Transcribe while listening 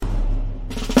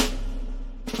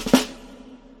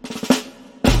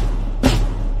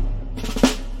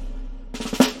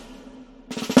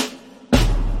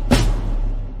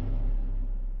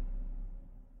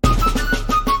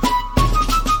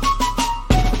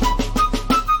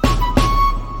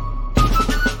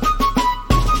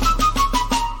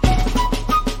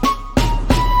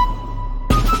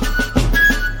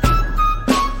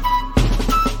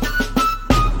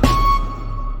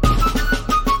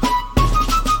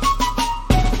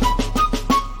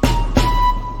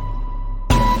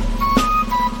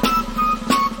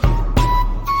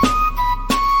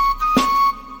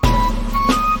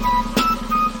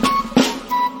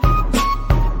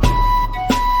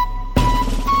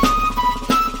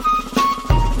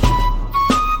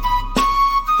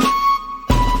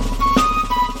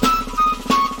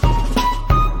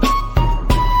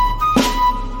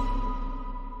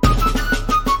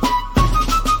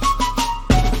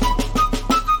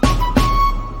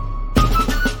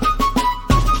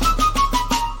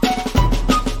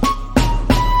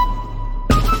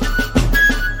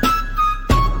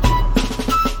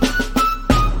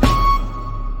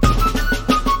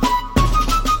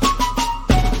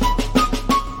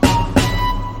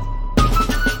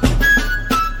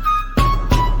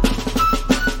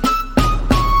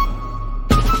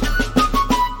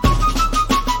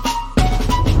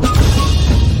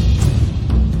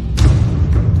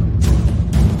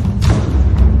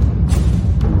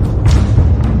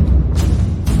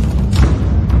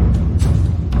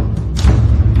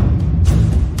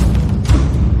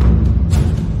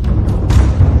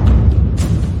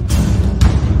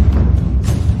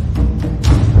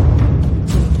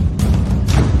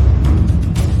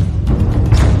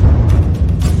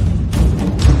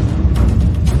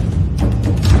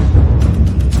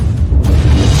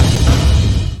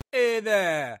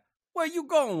Where you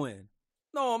going?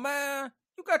 No, man.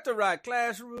 You got the right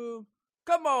classroom.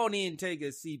 Come on in, take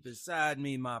a seat beside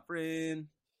me, my friend.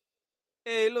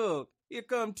 Hey, look, here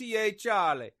come T.A.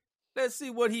 Charlie. Let's see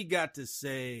what he got to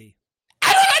say.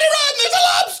 Everybody run! There's a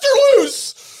lobster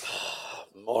loose!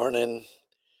 Morning.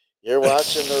 You're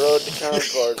watching The Road to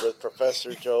Concord with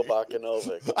Professor Joe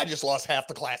Bakanovic. I just lost half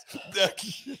the class.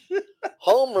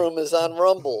 Homeroom is on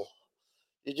Rumble.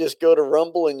 You just go to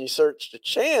Rumble and you search the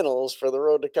channels for The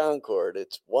Road to Concord.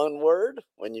 It's one word.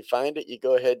 When you find it, you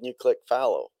go ahead and you click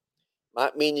follow.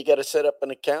 Might mean you got to set up an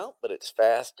account, but it's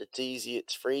fast, it's easy,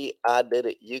 it's free. I did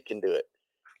it. You can do it.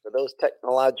 For those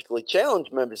technologically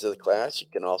challenged members of the class, you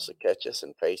can also catch us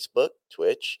on Facebook,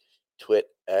 Twitch,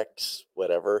 TwitX,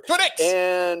 whatever, TwitX!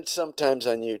 And sometimes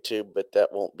on YouTube, but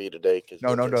that won't be today because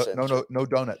No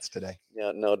donuts today.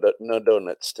 Yeah, no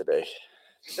donuts today.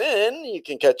 Then you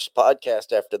can catch the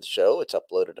podcast after the show. It's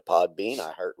uploaded to Podbean,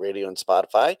 iHeartRadio, and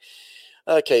Spotify.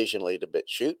 Occasionally to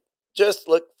BitChute. Just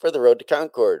look for The Road to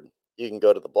Concord. You can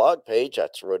go to the blog page.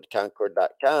 That's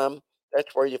roadtoconcord.com.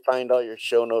 That's where you find all your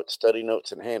show notes, study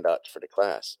notes, and handouts for the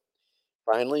class.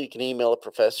 Finally, you can email a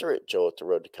professor at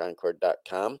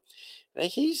joe@theroadtoconcord.com.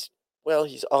 And he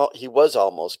was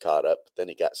almost caught up, but then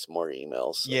he got some more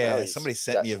emails. So yeah, somebody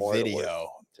sent me a video.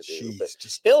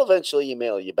 He'll eventually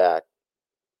email you back.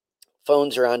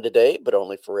 Phones are on today, but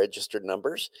only for registered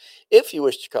numbers. If you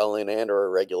wish to call in and or a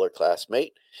regular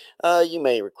classmate, you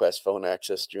may request phone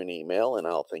access through an email, and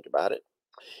I'll think about it.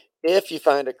 If you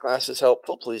find a class is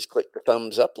helpful, please click the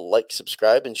thumbs up, like,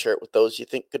 subscribe, and share it with those you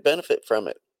think could benefit from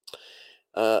it.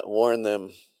 Warn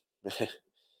them.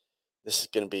 This is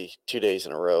going to be 2 days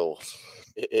in a row.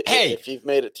 Hey, if you've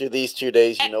made it through these 2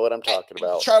 days, you know what I'm talking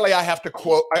about. Charlie, I have to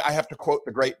quote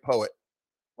the great poet.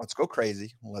 Let's go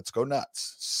crazy. Let's go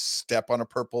nuts. Step on a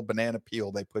purple banana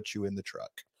peel. They put you in the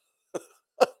truck.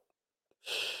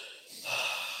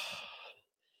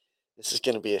 This is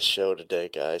going to be a show today,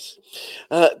 guys.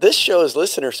 This show is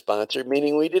listener sponsored,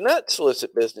 meaning we do not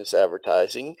solicit business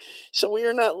advertising, so we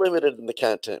are not limited in the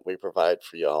content we provide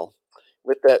for y'all.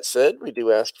 With that said, we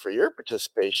do ask for your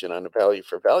participation on a value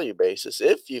for value basis.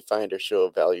 If you find our show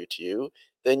of value to you,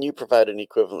 then you provide an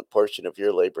equivalent portion of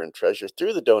your labor and treasure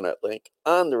through the donut link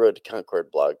on the Road to Concord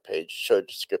blog page, show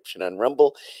description on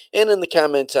Rumble, and in the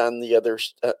comments on the other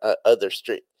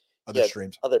streams.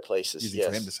 Other places. Easy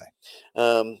for him to say.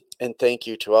 And thank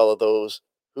you to all of those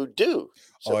who do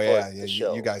support the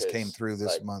show. You guys came through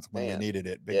this month when we needed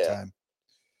it big time.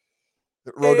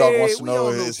 The Road Dog wants to know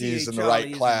is he's in the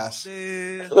right class.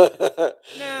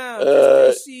 Now,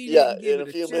 in a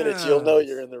few minutes you'll know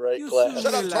you're in the right class.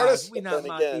 Shut up, Tortoise. We not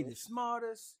might be the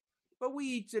smartest, but we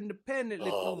each independently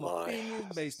form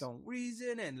opinions based on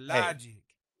reason and logic.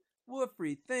 We're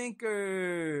free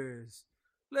thinkers.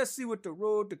 Let's see what the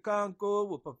Road to Concord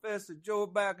with Professor Joe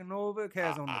Bakanovic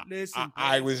has on the lesson.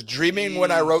 I was dreaming when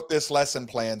I wrote this lesson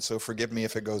plan, so forgive me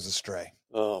if it goes astray.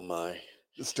 Oh my.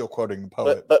 Still quoting the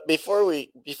poet. But before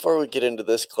we get into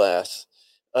this class,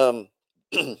 we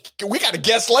got a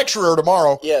guest lecturer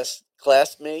tomorrow. Yes,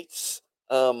 classmates,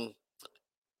 you're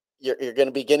going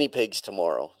to be guinea pigs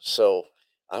tomorrow. So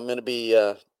I'm going to be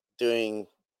doing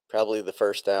probably the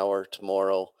first hour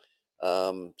tomorrow.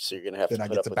 So you're going to have to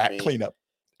put up with me. Cleanup.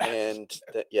 And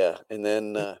and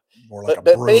then more like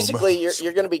but basically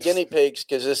you're going to be guinea pigs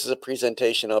because this is a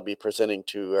presentation I'll be presenting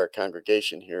to our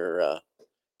congregation here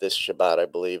this Shabbat, I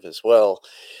believe, as well.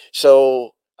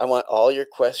 So I want all your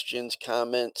questions,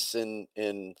 comments, and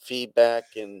feedback,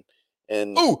 and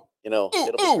it'll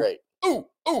be great.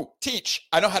 Teach.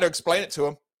 I know how to explain it to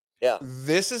him. Yeah.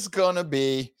 This is going to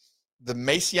be the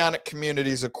Messianic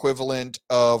community's equivalent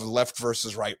of left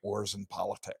versus right wars in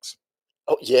politics.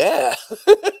 Oh, yeah.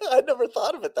 I never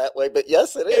thought of it that way, but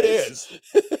yes, it is.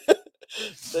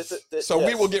 So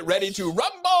we will get ready to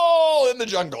rumble in the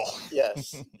jungle.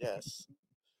 Yes.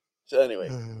 So anyway,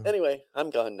 I'm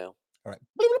gone now. All right.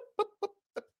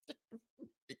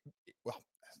 Well,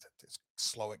 it's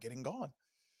slow at getting gone.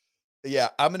 Yeah,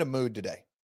 I'm in a mood today.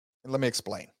 And let me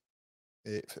explain.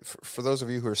 For those of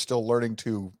you who are still learning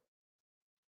to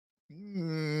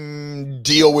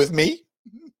deal with me,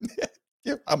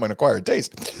 yeah, I'm an acquired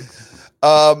taste.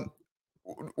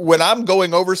 When I'm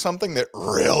going over something that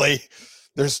really,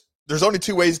 there's only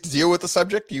two ways to deal with the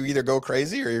subject. You either go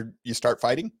crazy or you start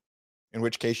fighting. In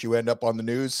which case you end up on the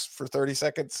news for 30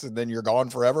 seconds and then you're gone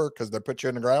forever because they put you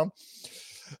in the ground.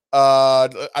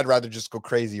 I'd rather just go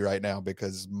crazy right now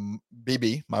because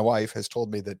BB, my wife, has told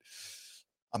me that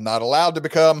I'm not allowed to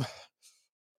become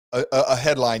a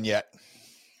headline yet.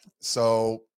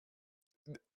 So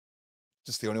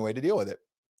just the only way to deal with it.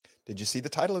 Did you see the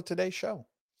title of today's show?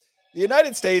 The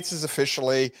United States is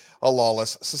officially a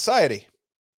lawless society.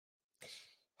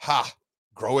 Ha!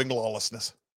 Growing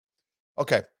lawlessness.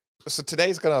 Okay, so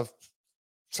today's going to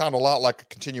sound a lot like a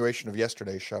continuation of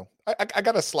yesterday's show. I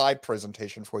got a slide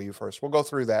presentation for you first. We'll go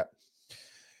through that.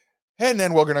 And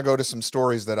then we're going to go to some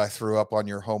stories that I threw up on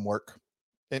your homework.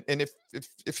 And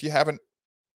if you haven't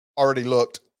already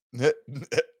looked,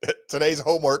 today's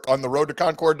homework on the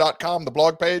roadtoconcord.com, the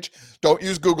blog page. Don't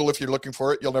use Google if you're looking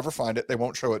for it. You'll never find it. They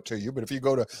won't show it to you. But if you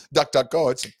go to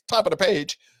DuckDuckGo, it's top of the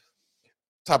page,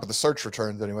 top of the search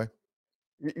returns anyway.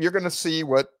 You're going to see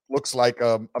what looks like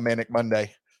a Manic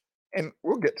Monday. And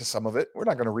we'll get to some of it. We're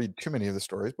not going to read too many of the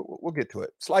stories, but we'll get to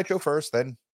it. Slideshow first,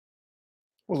 then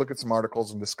we'll look at some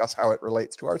articles and discuss how it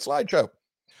relates to our slideshow.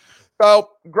 So,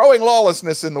 growing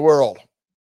lawlessness in the world.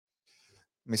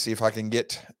 Let me see if I can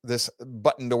get this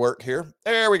button to work here.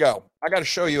 There we go. I got to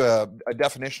show you a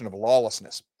definition of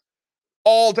lawlessness.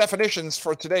 All definitions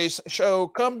for today's show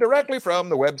come directly from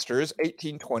the Webster's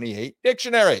 1828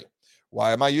 dictionary.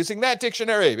 Why am I using that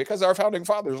dictionary? Because our founding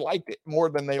fathers liked it more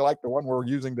than they like the one we're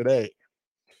using today.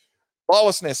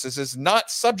 Lawlessness is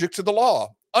not subject to the law,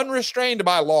 unrestrained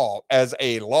by law as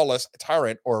a lawless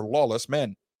tyrant or lawless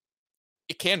men.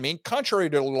 It can mean contrary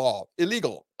to law,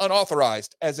 illegal,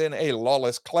 unauthorized, as in a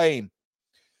lawless claim,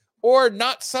 or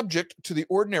not subject to the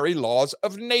ordinary laws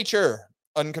of nature,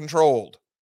 uncontrolled.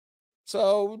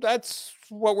 So that's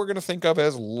what we're going to think of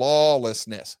as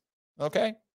lawlessness.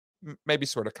 Okay? Maybe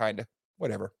sort of, kind of,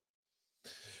 whatever.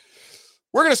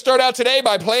 We're going to start out today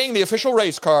by playing the official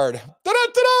race card.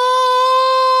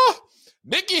 Da-da-da-da!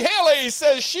 Nikki Haley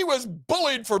says she was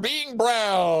bullied for being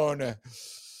brown.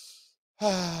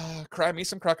 Cry me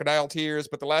some crocodile tears,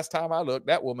 but the last time I looked,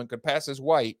 that woman could pass as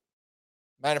white.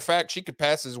 Matter of fact, she could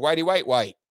pass as whitey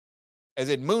white, as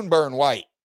in moonburn white.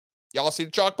 Y'all see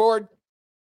the chalkboard?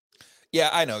 Yeah,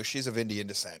 I know. She's of Indian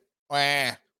descent.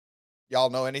 Wah.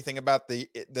 Y'all know anything about the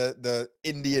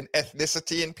Indian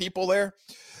ethnicity and people there?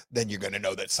 Then you're going to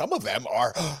know that some of them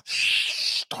are,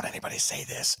 shh, don't anybody say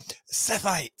this,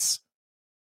 Sethites.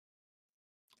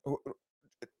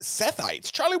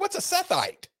 Sethites? Charlie, what's a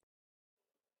Sethite?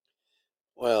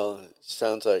 Well, it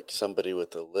sounds like somebody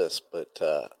with a lisp, but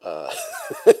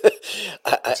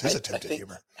It's his attempt at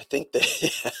humor. I think they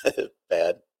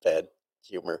bad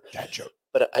humor. Dad joke.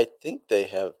 But I think they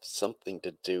have something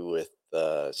to do with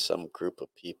some group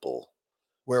of people.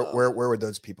 Where would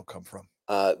those people come from?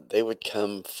 They would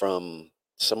come from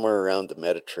somewhere around the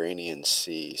Mediterranean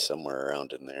Sea, somewhere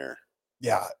around in there.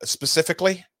 Yeah,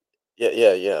 specifically?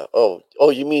 Yeah. Oh,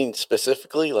 you mean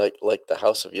specifically like the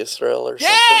House of Israel or something?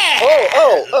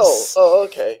 Yes! Oh,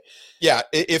 okay. Yeah,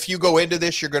 if you go into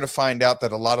this, you're going to find out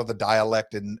that a lot of the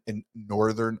dialect in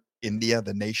northern India,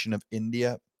 the nation of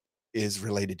India, is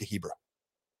related to Hebrew,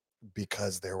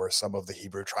 because there were some of the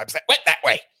Hebrew tribes that went that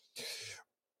way.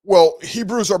 Well,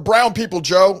 Hebrews are brown people,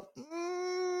 Joe.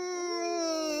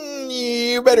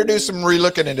 You better do some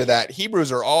relooking into that.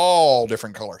 Hebrews are all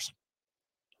different colors.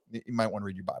 You might want to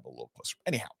read your Bible a little closer.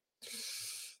 Anyhow,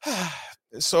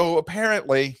 so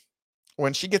apparently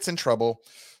when she gets in trouble,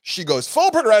 she goes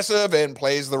full progressive and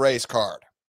plays the race card.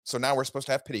 So now we're supposed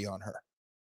to have pity on her.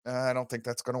 I don't think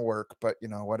that's going to work, but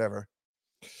whatever.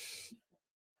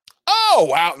 Oh,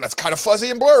 wow, that's kind of fuzzy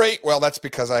and blurry. Well, that's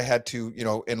because I had to,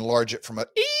 enlarge it from a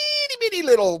itty bitty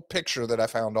little picture that I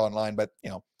found online. But,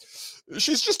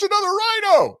 she's just another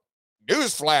rhino.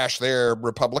 Newsflash there,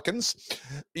 Republicans.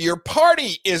 Your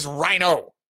party is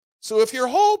rhino. So if your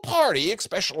whole party,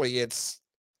 especially its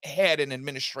head and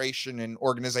administration and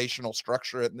organizational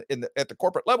structure at the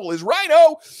corporate level is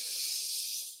rhino,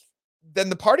 then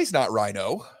the party's not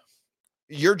rhino.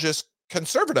 You're just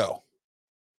conservative.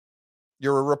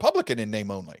 You're a Republican in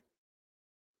name only.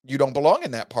 You don't belong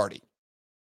in that party.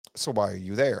 So why are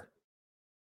you there?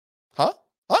 Huh?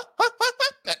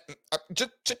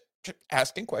 Just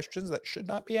asking questions that should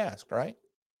not be asked, right?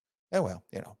 Oh, well,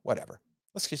 whatever.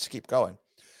 Let's just keep going.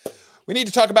 We need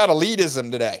to talk about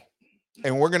elitism today.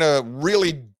 And we're going to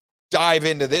really dive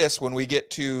into this when we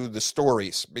get to the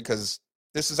stories, because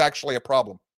this is actually a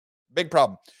problem. Big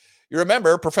problem. You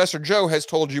remember, Professor Joe has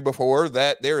told you before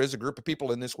that there is a group of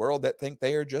people in this world that think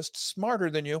they are just smarter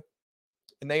than you,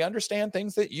 and they understand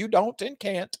things that you don't and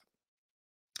can't.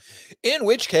 In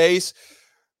which case,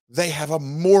 they have a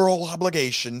moral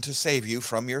obligation to save you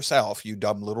from yourself, you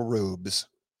dumb little rubes.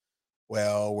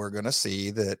 Well, we're going to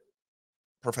see that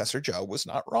Professor Joe was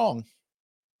not wrong.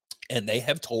 And they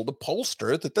have told a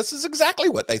pollster that this is exactly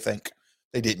what they think.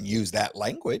 They didn't use that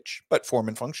language, but form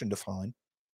and function define.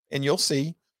 And you'll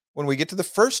see when we get to the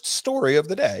first story of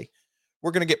the day,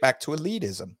 we're going to get back to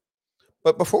elitism.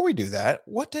 But before we do that,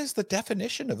 what is the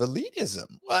definition of elitism?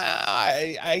 Well,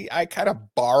 I kind of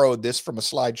borrowed this from a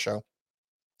slideshow.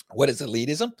 What is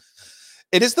elitism?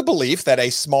 It is the belief that a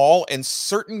small and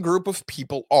certain group of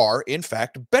people are, in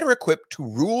fact, better equipped to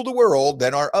rule the world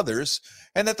than are others,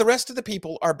 and that the rest of the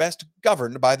people are best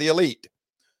governed by the elite.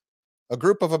 A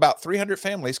group of about 300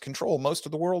 families control most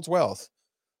of the world's wealth.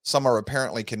 Some are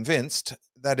apparently convinced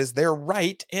that is their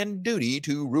right and duty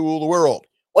to rule the world.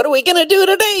 What are we going to do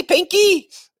today, Pinky?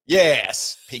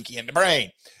 Yes, Pinky in the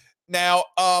brain. Now,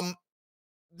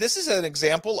 this is an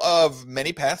example of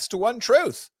many paths to one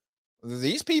truth.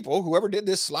 These people, whoever did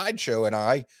this slideshow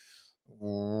and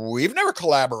we've never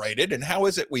collaborated. And how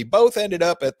is it we both ended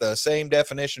up at the same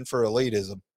definition for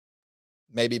elitism?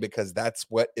 Maybe because that's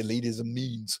what elitism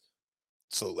means.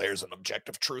 So there's an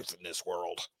objective truth in this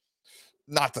world.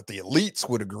 Not that the elites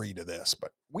would agree to this,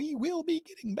 but we will be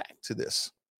getting back to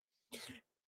this.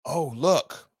 Oh,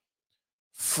 look.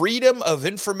 Freedom of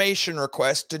information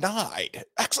request denied.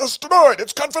 Access denied.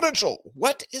 It's confidential.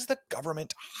 What is the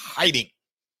government hiding?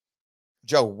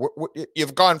 Joe,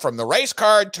 you've gone from the race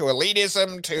card to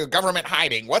elitism to government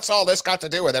hiding. What's all this got to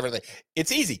do with everything?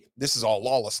 It's easy. This is all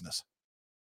lawlessness.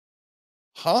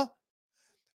 Huh?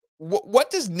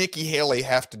 What does Nikki Haley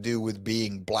have to do with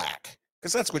being black?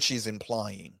 Because that's what she's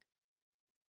implying.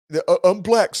 I'm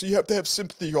black, so you have to have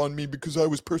sympathy on me because I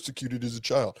was persecuted as a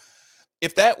child.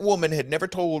 If that woman had never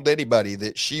told anybody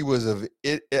that she was of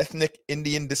ethnic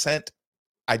Indian descent,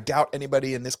 I doubt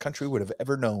anybody in this country would have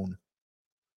ever known.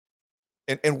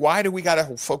 And why do we got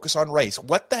to focus on race?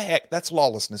 What the heck? That's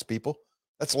lawlessness, people.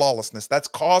 That's lawlessness. That's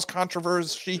cause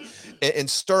controversy and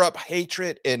stir up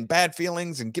hatred and bad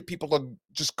feelings and get people to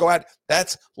just go out.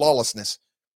 That's lawlessness.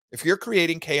 If you're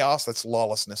creating chaos, that's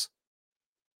lawlessness.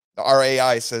 The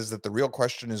RAI says that the real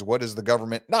question is, what is the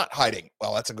government not hiding?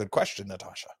 Well, that's a good question,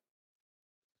 Natasha.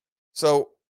 So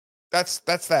that's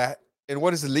that. And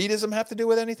what does elitism have to do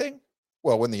with anything?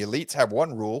 Well, when the elites have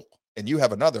one rule and you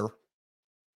have another,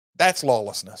 that's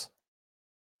lawlessness.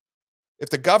 If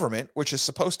the government, which is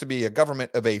supposed to be a government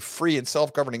of a free and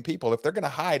self-governing people, if they're going to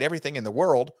hide everything in the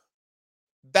world,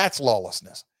 that's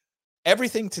lawlessness.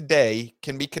 Everything today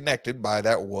can be connected by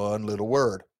that one little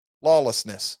word,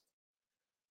 lawlessness.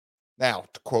 Now,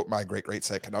 to quote my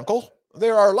great-great-second uncle,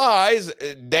 there are lies,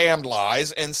 damned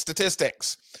lies, and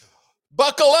statistics.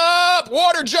 Buckle up,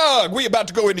 water jug. We about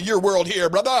to go into your world here,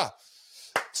 brother.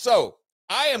 So,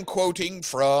 I am quoting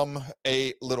from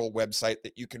a little website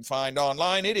that you can find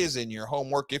online. It is in your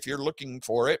homework. If you're looking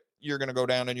for it, you're going to go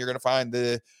down and you're going to find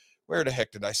where the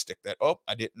heck did I stick that? Oh,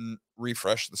 I didn't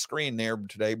refresh the screen there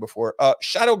today before.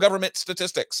 Shadow government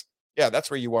statistics. Yeah, that's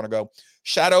where you want to go.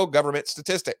 Shadow government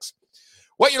statistics.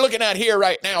 What you're looking at here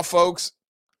right now, folks,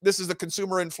 this is the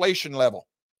consumer inflation level.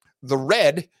 The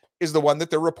red is the one that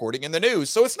they're reporting in the news.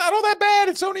 So it's not all that bad.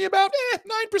 It's only about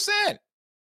 9%.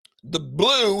 The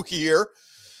blue here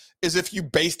is if you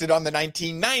based it on the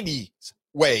 1990s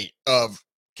way of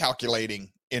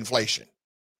calculating inflation.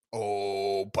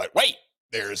 Oh, but wait,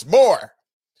 there's more.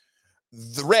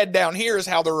 The red down here is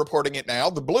how they're reporting it now.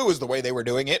 The blue is the way they were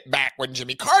doing it back when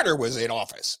Jimmy Carter was in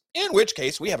office, in which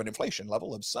case we have an inflation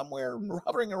level of somewhere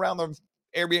hovering around the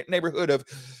neighborhood of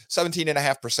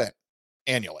 17.5%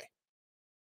 annually.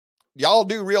 Y'all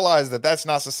do realize that that's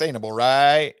not sustainable,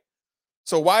 right?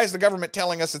 So why is the government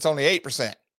telling us it's only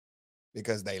 8%?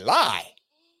 Because they lie.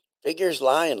 Figures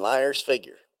lie and liars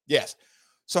figure. Yes.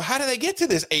 So how do they get to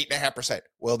this 8.5%?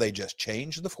 Well, they just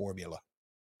changed the formula.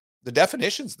 The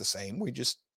definition's the same.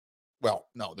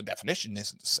 No, the definition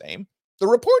isn't the same. The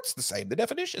report's the same. The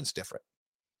definition's different.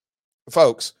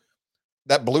 Folks,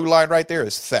 that blue line right there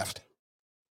is theft.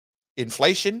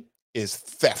 Inflation is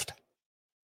theft.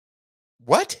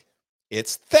 What?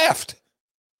 It's theft.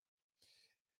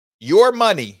 Your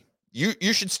money,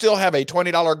 you should still have a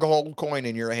 $20 gold coin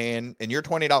in your hand, and your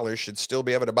 $20 should still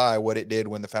be able to buy what it did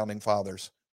when the founding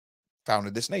fathers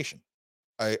founded this nation.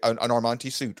 An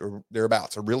Armante suit or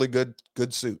thereabouts, a really good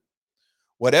suit.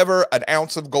 Whatever an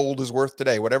ounce of gold is worth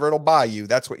today, whatever it'll buy you,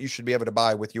 that's what you should be able to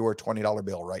buy with your $20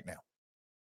 bill right now.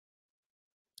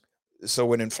 So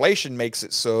when inflation makes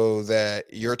it so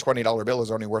that your $20 bill is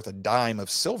only worth a dime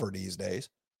of silver these days,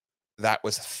 that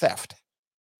was theft.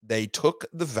 They took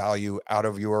the value out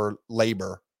of your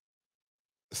labor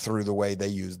through the way they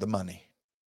used the money.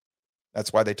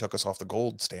 That's why they took us off the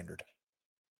gold standard.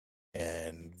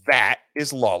 And that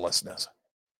is lawlessness.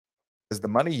 Because the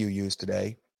money you use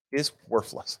today is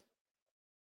worthless.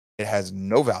 It has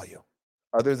no value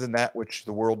other than that which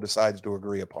the world decides to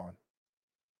agree upon.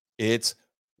 It's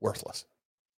worthless.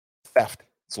 Theft.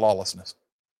 It's lawlessness.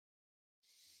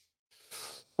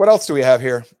 What else do we have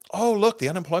here? Oh, look, the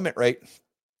unemployment rate.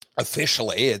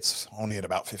 Officially, it's only at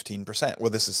about 15%. Well,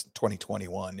 this is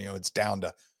 2021. It's down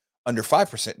to under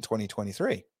 5% in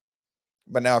 2023.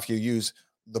 But now if you use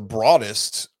the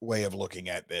broadest way of looking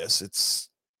at this, it's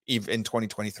even in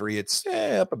 2023, it's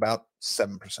up about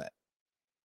 7%.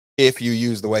 If you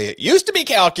use the way it used to be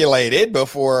calculated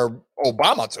before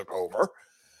Obama took over,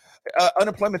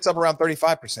 unemployment's up around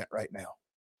 35% right now.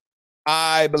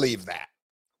 I believe that.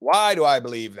 Why do I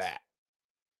believe that?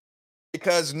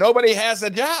 Because nobody has a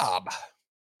job.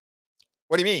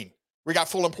 What do you mean? We got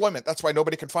full employment. That's why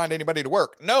nobody can find anybody to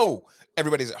work. No,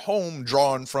 everybody's at home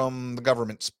drawn from the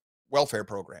government's welfare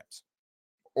programs,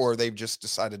 or they've just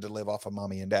decided to live off of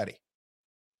mommy and daddy.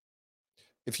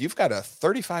 If you've got a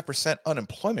 35%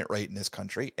 unemployment rate in this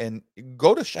country, and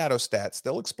go to Shadow Stats,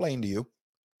 they'll explain to you.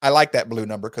 I like that blue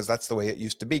number because that's the way it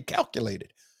used to be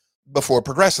calculated before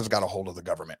progressives got a hold of the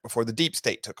government, before the deep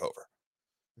state took over.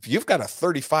 If you've got a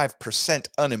 35%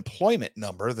 unemployment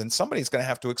number, then somebody's going to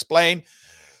have to explain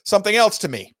something else to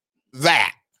me.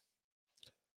 That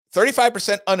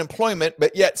 35% unemployment,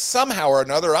 but yet somehow or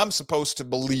another, I'm supposed to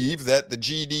believe that the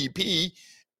GDP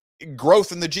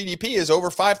growth in the GDP is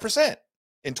over 5%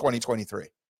 in 2023.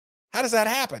 How does that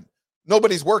happen?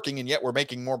 Nobody's working, and yet we're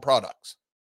making more products.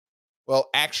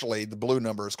 Well, actually, the blue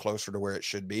number is closer to where it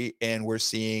should be, and we're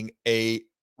seeing a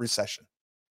recession.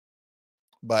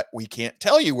 But we can't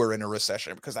tell you we're in a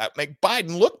recession because that would make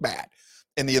Biden look bad.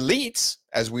 And the elites,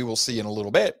 as we will see in a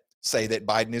little bit, say that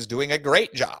Biden is doing a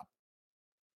great job.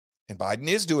 And Biden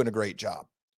is doing a great job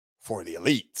for the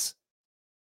elites.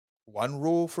 One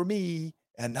rule for me,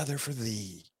 another for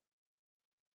thee.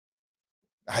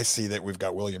 I see that we've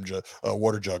got William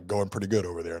Water Jug going pretty good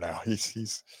over there now.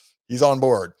 He's on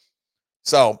board.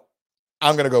 So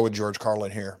I'm going to go with George Carlin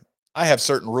here. I have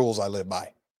certain rules I live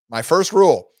by. My first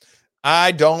rule,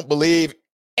 I don't believe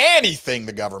anything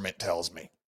the government tells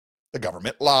me. The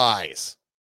government lies,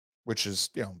 which is,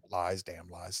 lies,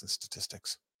 damn lies, and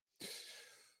statistics.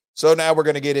 So now we're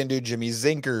going to get into Jimmy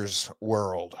Zinker's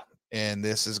world. And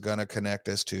this is going to connect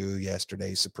us to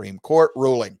yesterday's Supreme Court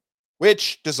ruling,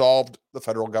 which dissolved the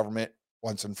federal government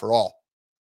once and for all.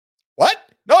 What?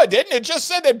 No, it didn't. It just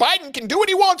said that Biden can do what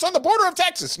he wants on the border of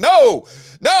Texas. No,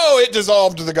 it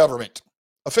dissolved the government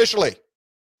officially.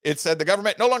 It said the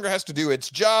government no longer has to do its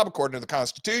job according to the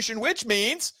Constitution, which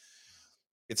means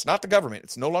it's not the government.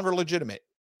 It's no longer legitimate.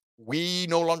 We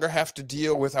no longer have to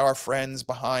deal with our friends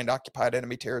behind occupied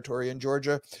enemy territory in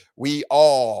Georgia. We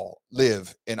all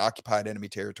live in occupied enemy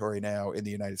territory now in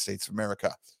the United States of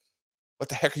America. What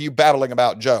the heck are you battling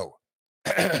about, Joe?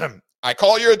 I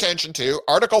call your attention to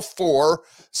Article 4,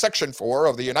 Section 4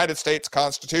 of the United States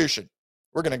Constitution.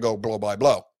 We're going to go blow by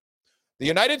blow. The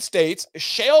United States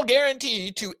shall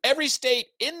guarantee to every state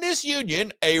in this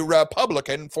union a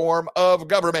Republican form of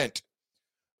government.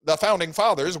 The founding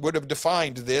fathers would have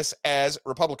defined this as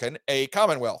Republican, a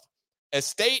commonwealth, a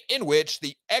state in which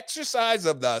the exercise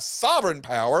of the sovereign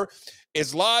power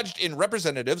is lodged in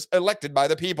representatives elected by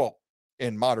the people.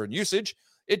 In modern usage,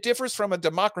 it differs from a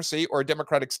democracy or a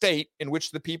democratic state in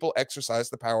which the people exercise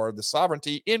the power of the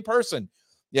sovereignty in person.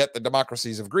 Yet the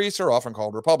democracies of Greece are often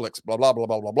called republics, blah, blah, blah,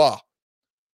 blah, blah, blah.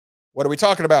 What are we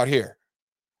talking about here?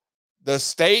 The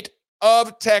state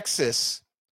of Texas,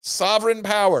 sovereign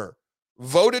power,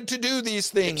 voted to do these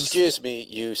things. Excuse me,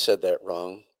 you said that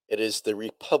wrong. It is the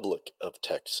Republic of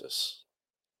Texas.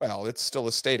 Well, it's still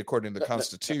a state according to the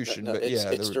Constitution, but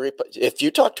yeah. If you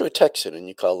talk to a Texan and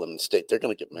you call them a state, they're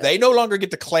going to get mad. They no longer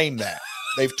get to claim that.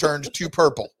 They've turned too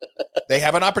purple. They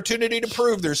have an opportunity to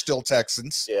prove they're still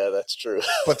Texans. Yeah, that's true.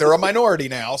 But they're a minority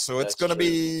now, so it's going to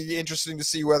be interesting to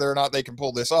see whether or not they can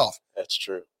pull this off. That's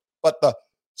true. But the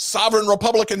sovereign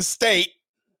Republic state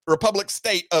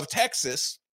of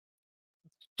Texas,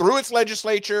 through its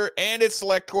legislature and its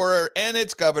select court and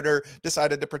its governor,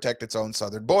 decided to protect its own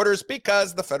southern borders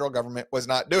because the federal government was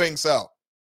not doing so.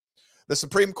 The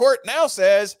Supreme Court now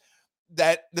says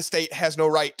that the state has no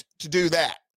right to do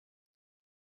that.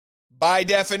 By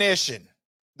definition,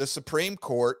 the Supreme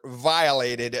Court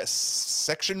violated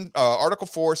Article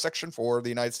 4, Section 4 of the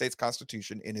United States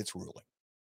Constitution in its ruling.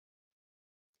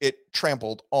 It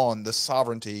trampled on the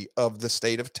sovereignty of the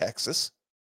state of Texas,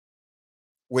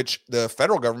 which the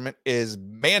federal government is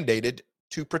mandated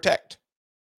to protect.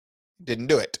 Didn't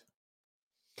do it.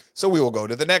 So we will go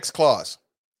to the next clause.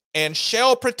 And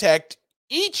shall protect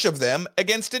each of them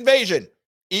against invasion.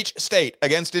 Each state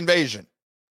against invasion.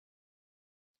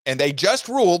 And they just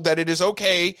ruled that it is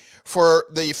okay for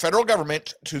the federal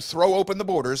government to throw open the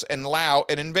borders and allow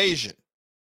an invasion.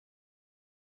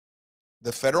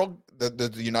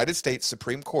 The United States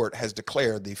Supreme Court has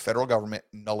declared the federal government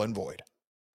null and void.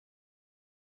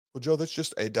 Well, Joe,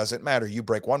 it doesn't matter. You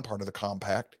break one part of the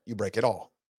compact, you break it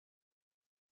all.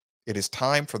 It is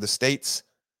time for the states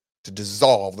to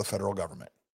dissolve the federal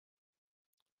government.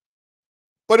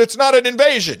 But it's not an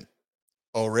invasion.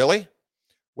 Oh, really?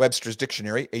 Webster's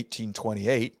Dictionary,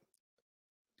 1828.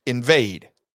 Invade.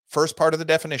 First part of the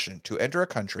definition: to enter a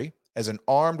country as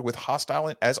armed with hostile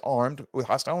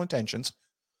intentions,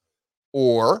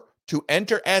 or to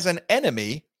enter as an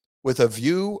enemy with a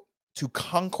view to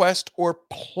conquest or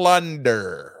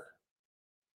plunder.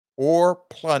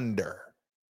 Well,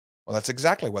 that's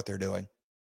exactly what they're doing.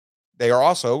 They are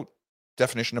also,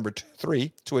 definition number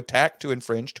 3, to attack, to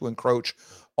infringe, to encroach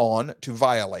on, to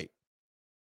violate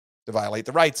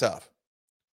the rights of.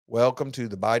 Welcome to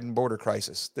the Biden border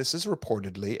crisis. This is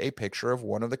reportedly a picture of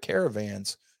one of the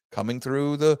caravans coming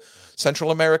through the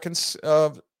Central American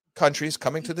countries,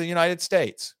 coming to the United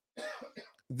States.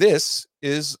 This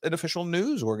is an official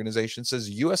news organization, says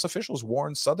U.S. officials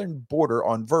warn southern border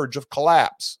on verge of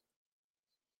collapse.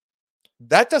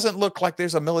 That doesn't look like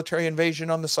there's a military invasion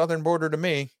on the southern border to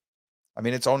me. I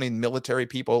mean, it's only military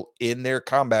people in their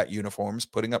combat uniforms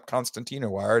putting up concertina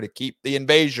wire to keep the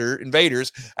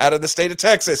invaders out of the state of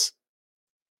Texas.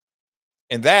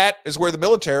 And that is where the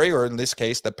military, or in this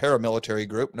case, the paramilitary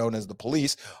group known as the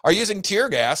police, are using tear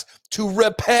gas to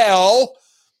repel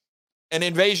an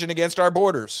invasion against our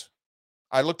borders.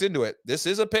 I looked into it. This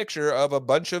is a picture of a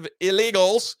bunch of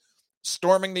illegals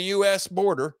storming the U.S.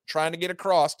 border, trying to get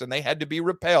across, and they had to be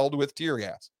repelled with tear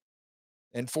gas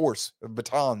and force of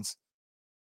batons.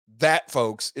 That,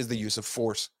 folks, is the use of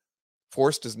force.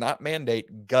 Force does not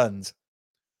mandate guns.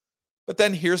 But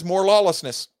then here's more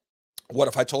lawlessness. What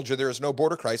if I told you there is no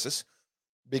border crisis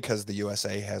because the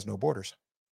USA has no borders?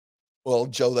 Well,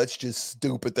 Joe, that's just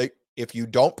stupid. If you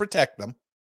don't protect them,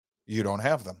 you don't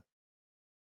have them.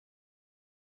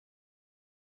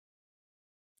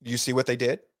 You see what they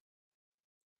did?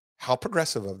 How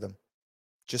progressive of them.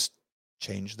 Just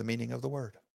change the meaning of the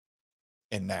word.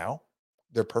 And now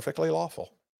they're perfectly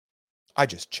lawful. I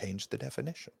just changed the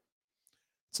definition.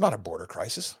 It's not a border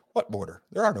crisis. What border?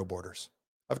 There are no borders.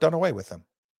 I've done away with them.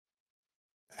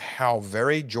 How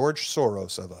very George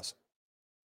Soros of us.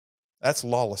 That's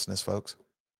lawlessness, folks.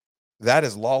 That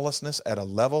is lawlessness at a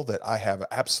level that I have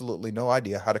absolutely no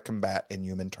idea how to combat in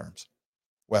human terms.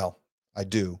 Well, I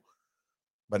do,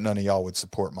 but none of y'all would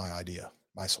support my idea,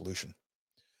 my solution.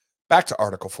 Back to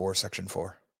Article 4, Section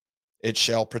 4. It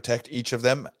shall protect each of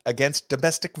them against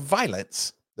domestic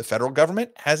violence. The federal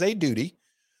government has a duty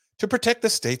to protect the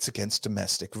states against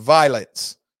domestic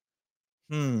violence.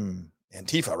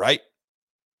 Antifa, right?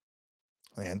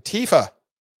 Antifa,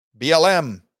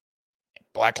 BLM,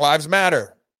 Black Lives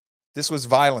Matter. This was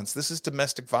violence. This is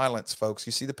domestic violence, folks.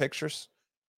 You see the pictures?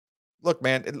 Look,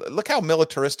 man, look how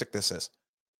militaristic this is.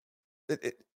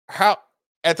 How,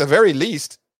 at the very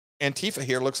least, Antifa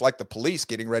here looks like the police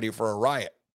getting ready for a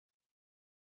riot.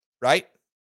 Right?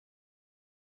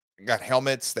 They got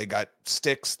helmets, they got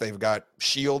sticks, they've got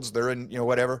shields, they're in,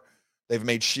 whatever. They've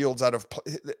made shields out of,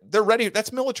 they're ready.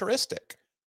 That's militaristic.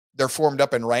 They're formed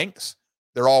up in ranks.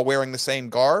 They're all wearing the same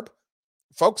garb.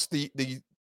 Folks, the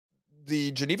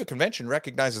Geneva Convention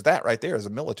recognizes that right there as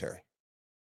a military.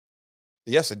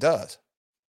 Yes, it does.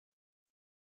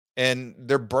 And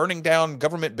they're burning down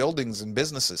government buildings and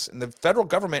businesses. And the federal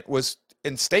government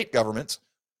and state governments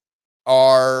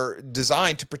are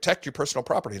designed to protect your personal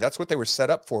property. That's what they were set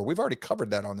up for. We've already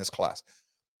covered that on this class.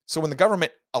 So when the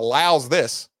government allows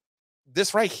this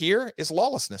right here is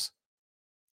lawlessness.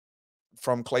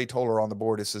 From Clay Toller on the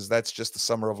board, it says that's just the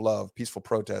summer of love, peaceful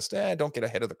protest. Don't get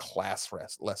ahead of the class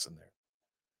lesson there.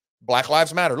 Black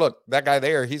Lives Matter. Look, that guy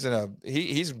there,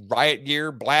 he's riot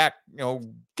gear, black,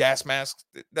 gas masks.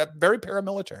 That very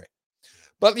paramilitary.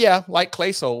 But yeah, like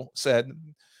Clay Soul said,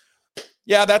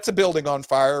 yeah, that's a building on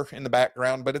fire in the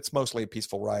background, but it's mostly a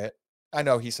peaceful riot. I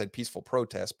know he said peaceful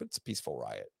protest, but it's a peaceful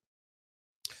riot.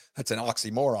 That's an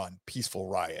oxymoron, peaceful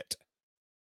riot.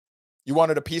 You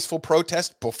wanted a peaceful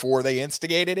protest before they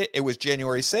instigated it? It was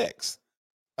January 6th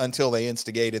until they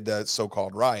instigated the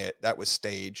so-called riot. That was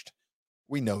staged.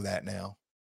 We know that now.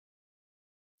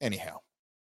 Anyhow,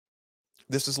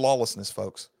 this is lawlessness,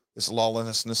 folks. This is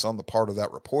lawlessness on the part of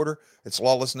that reporter. It's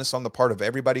lawlessness on the part of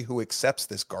everybody who accepts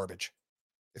this garbage.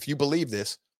 If you believe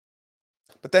this,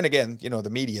 but then again, the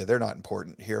media, they're not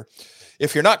important here.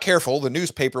 If you're not careful, the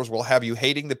newspapers will have you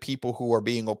hating the people who are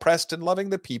being oppressed and loving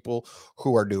the people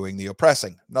who are doing the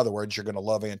oppressing. In other words, you're going to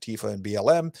love Antifa and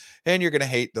BLM, and you're going to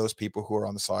hate those people who are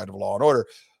on the side of law and order.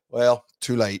 Well,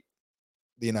 too late.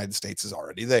 The United States is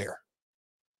already there.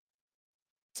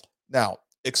 Now,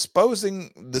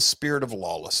 exposing the spirit of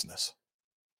lawlessness.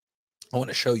 I want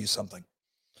to show you something.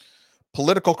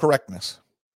 Political correctness.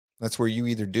 That's where you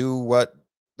either do what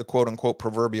the quote unquote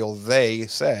proverbial they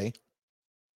say,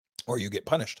 or you get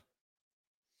punished.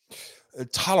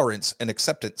 Tolerance and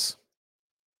acceptance.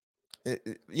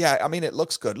 Yeah, I mean, it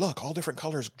looks good. Look, all different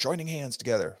colors joining hands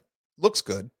together. Looks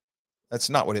good. That's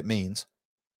not what it means.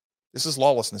 This is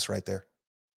lawlessness right there.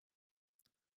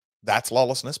 That's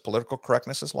lawlessness. Political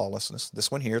correctness is lawlessness. This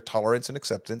one here, tolerance and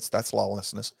acceptance, that's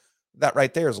lawlessness. That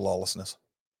right there is lawlessness.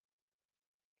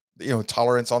 You know,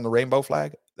 tolerance on the rainbow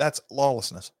flag, that's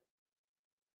lawlessness.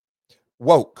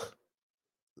 Wokeism,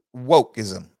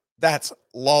 that's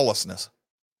lawlessness.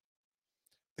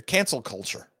 The cancel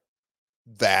culture,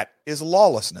 that is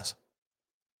lawlessness.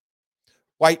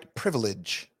 White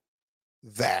privilege,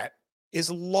 that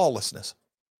is lawlessness.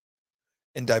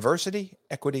 And diversity,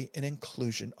 equity, and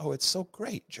inclusion. Oh, it's so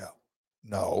great, Joe.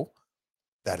 No,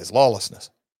 that is lawlessness.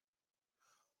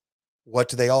 What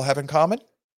do they all have in common?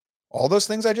 All those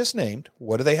things I just named,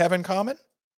 what do they have in common?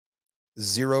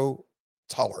 Zero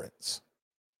tolerance.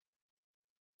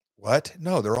 What?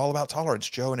 No, they're all about tolerance,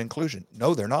 Joe, and inclusion.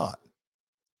 No, they're not.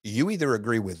 You either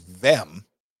agree with them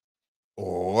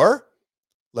or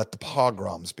let the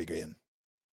pogroms begin.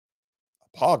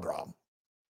 A pogrom?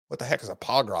 What the heck is a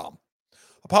pogrom?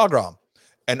 A pogrom,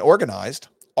 an organized,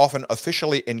 often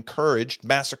officially encouraged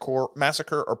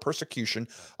massacre or persecution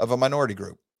of a minority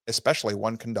group, especially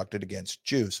one conducted against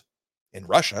Jews. In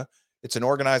Russia, it's an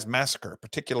organized massacre,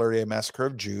 particularly a massacre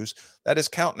of Jews, that is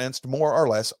countenanced more or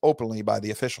less openly by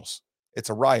the officials. It's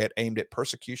a riot aimed at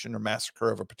persecution or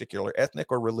massacre of a particular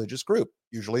ethnic or religious group,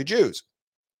 usually Jews.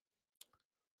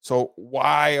 So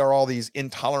why are all these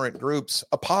intolerant groups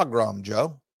a pogrom,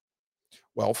 Joe?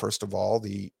 Well, first of all,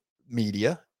 the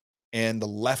media and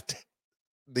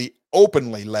the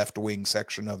openly left-wing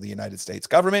section of the United States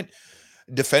government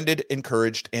defended,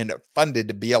 encouraged, and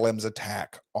funded BLM's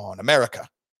attack on America.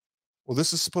 Well,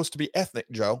 this is supposed to be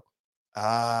ethnic, Joe.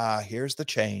 Here's the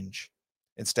change.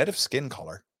 Instead of skin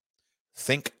color,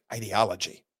 think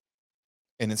ideology.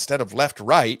 And instead of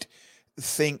left-right,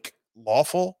 think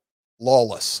lawful,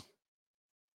 lawless.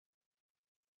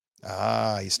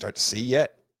 You start to see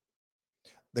yet?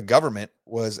 The government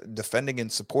was defending and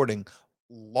supporting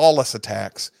lawless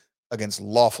attacks against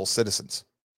lawful citizens.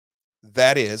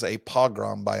 That is a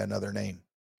pogrom by another name.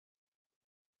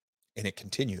 And it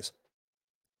continues.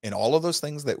 And all of those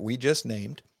things that we just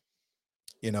named,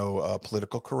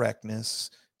 political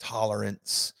correctness,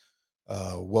 tolerance,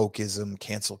 wokeism,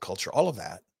 cancel culture, all of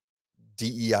that,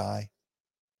 DEI,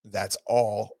 that's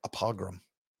all a pogrom.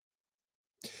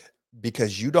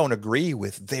 Because you don't agree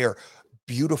with their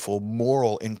beautiful,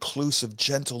 moral, inclusive,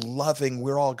 gentle, loving,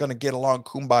 we're all going to get along,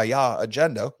 kumbaya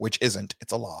agenda, which isn't,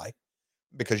 it's a lie,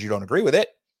 because you don't agree with it.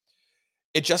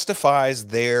 It justifies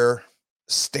their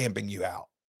stamping you out,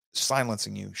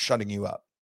 silencing you, shutting you up.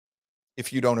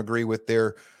 If you don't agree with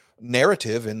their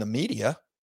narrative in the media,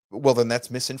 well, then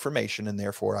that's misinformation, and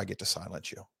therefore I get to silence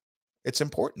you. It's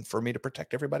important for me to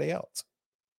protect everybody else.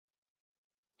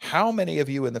 How many of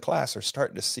you in the class are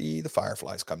starting to see the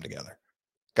fireflies come together?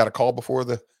 Got a call before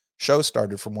the show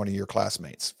started from one of your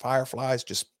classmates. Fireflies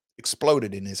just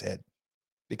exploded in his head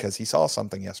because he saw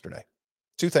something yesterday.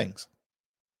 2 things.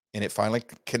 And it finally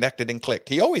connected and clicked.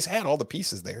 He always had all the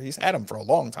pieces there. He's had them for a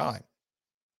long time.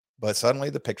 But suddenly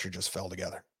the picture just fell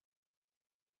together.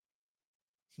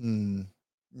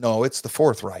 No, it's the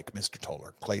Fourth Reich, Mr.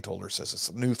 Toller. Clay Toller says it's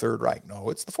the new Third Reich. No,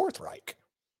 it's the Fourth Reich.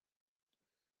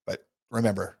 But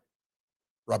remember,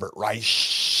 Robert Reich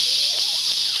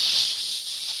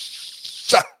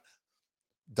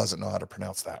doesn't know how to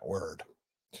pronounce that word.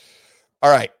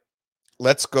 All right,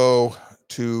 let's go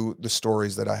to the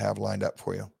stories that I have lined up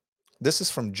for you. This is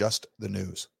from Just the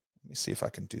News. Let me see if I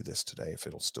can do this today, if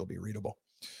it'll still be readable.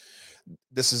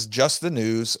 This is Just the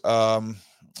News.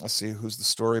 Let's see, who's the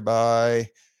story by?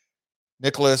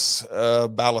 Nicholas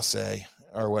Balasay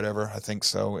or whatever, I think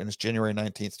so. And it's January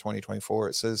 19th, 2024.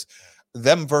 It says,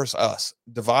 them versus us,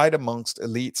 divide amongst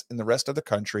elites in the rest of the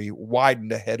country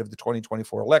widened ahead of the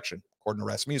 2024 election, according to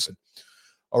Rasmussen.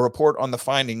 A report on the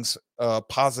findings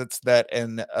posits that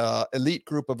an elite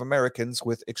group of Americans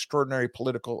with extraordinary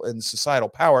political and societal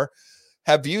power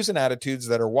have views and attitudes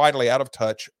that are widely out of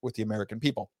touch with the American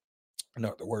people. In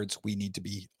other words, we need to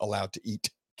be allowed to eat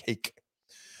cake.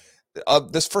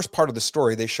 This first part of the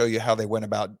story, they show you how they went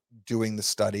about doing the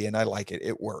study, and I like it.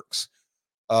 It works.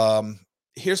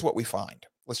 Here's what we find.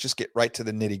 Let's just get right to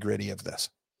the nitty-gritty of this.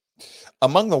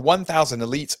 Among the 1,000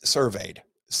 elites surveyed,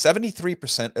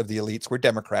 73% of the elites were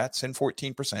Democrats and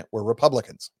 14% were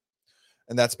Republicans.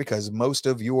 And that's because most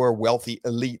of your wealthy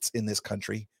elites in this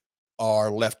country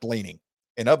are left-leaning.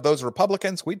 And of those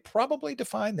Republicans, we'd probably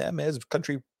define them as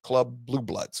country club blue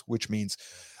bloods, which means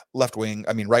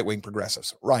right-wing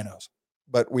progressives, rhinos.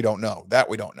 But we don't know. That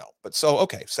we don't know. But so,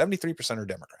 okay, 73% are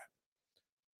Democrat.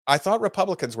 I thought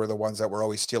Republicans were the ones that were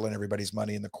always stealing everybody's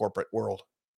money in the corporate world.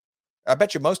 I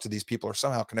bet you most of these people are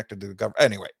somehow connected to the government.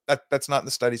 Anyway, that's not in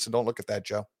the study, so don't look at that,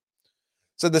 Joe.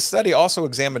 So the study also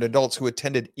examined adults who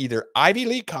attended either Ivy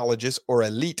League colleges or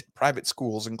elite private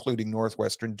schools, including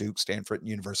Northwestern, Duke, Stanford, and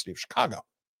University of Chicago.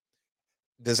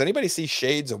 Does anybody see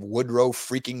shades of Woodrow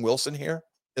freaking Wilson here?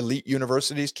 Elite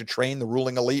universities to train the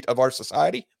ruling elite of our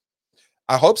society?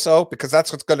 I hope so, because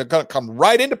that's what's going to come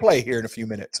right into play here in a few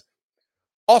minutes.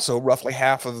 Also, roughly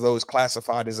half of those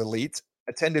classified as elites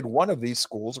attended one of these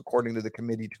schools, according to the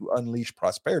Committee to Unleash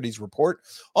Prosperity's report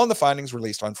on the findings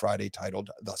released on Friday titled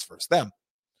Thus First Them.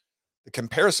 The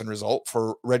comparison result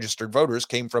for registered voters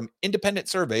came from independent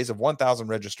surveys of 1,000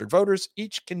 registered voters,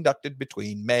 each conducted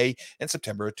between May and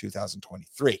September of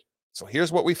 2023. So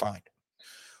here's what we find.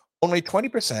 Only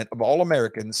 20% of all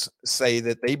Americans say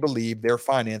that they believe their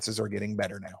finances are getting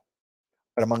better now.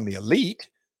 But among the elite,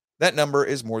 that number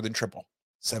is more than triple.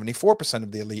 74%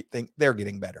 of the elite think they're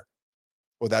getting better.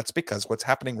 Well, that's because what's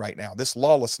happening right now, this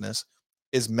lawlessness,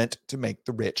 is meant to make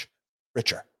the rich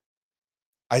richer.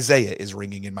 Isaiah is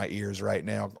ringing in my ears right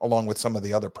now, along with some of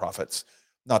the other prophets.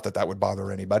 Not that that would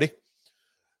bother anybody.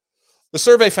 The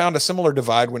survey found a similar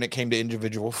divide when it came to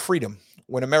individual freedom.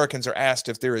 When Americans are asked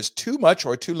if there is too much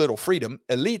or too little freedom,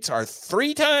 elites are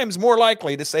 3 times more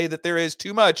likely to say that there is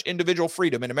too much individual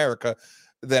freedom in America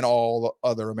than all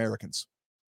other Americans.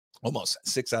 Almost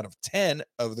 6 out of 10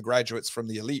 of the graduates from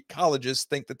the elite colleges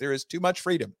think that there is too much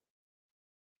freedom.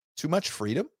 Too much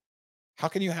freedom? How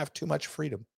can you have too much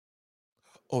freedom?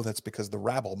 Oh, that's because the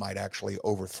rabble might actually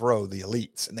overthrow the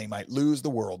elites and they might lose the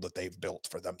world that they've built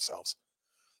for themselves.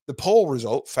 The poll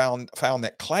result found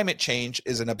that climate change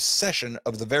is an obsession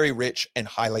of the very rich and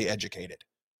highly educated.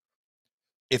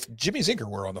 If Jimmy Zinker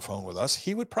were on the phone with us,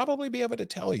 he would probably be able to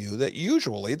tell you that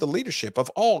usually the leadership of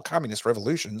all communist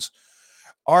revolutions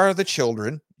are the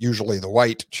children, usually the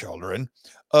white children,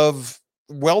 of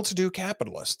well-to-do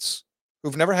capitalists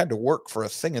who've never had to work for a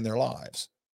thing in their lives.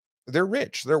 They're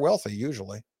rich, they're wealthy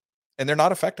usually, and they're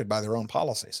not affected by their own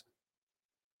policies.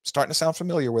 Starting to sound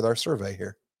familiar with our survey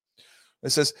here.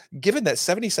 It says, given that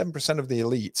 77% of the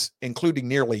elites, including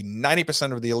nearly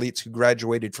 90% of the elites who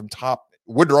graduated from top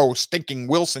Woodrow stinking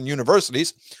Wilson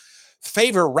universities,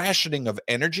 favor rationing of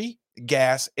energy,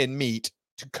 gas, and meat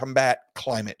to combat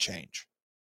climate change.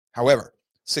 However,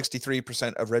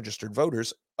 63% of registered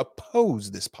voters oppose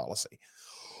this policy.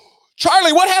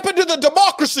 Charlie, what happened to the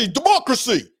democracy?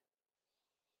 Democracy!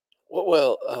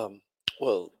 Well,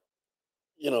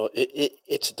 you know,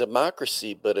 it's a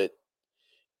democracy, but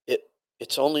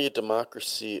it's only a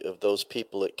democracy of those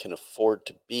people that can afford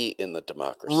to be in the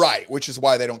democracy. Right, which is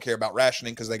why they don't care about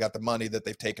rationing, because they got the money that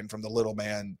they've taken from the little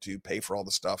man to pay for all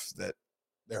the stuff that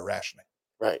they're rationing.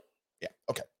 Right. Yeah,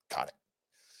 okay, got it.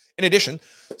 In addition,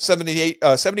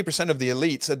 70% of the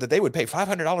elite said that they would pay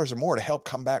 $500 or more to help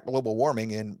combat global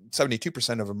warming, and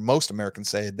 72% of most Americans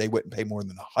said they wouldn't pay more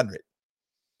than $100.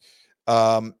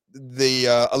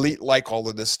 The elite like all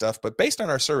of this stuff, but based on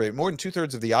our survey, more than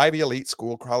 2/3 of the Ivy elite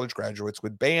school college graduates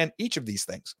would ban each of these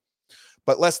things,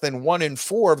 but less than 1 in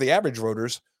 4 of the average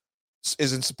voters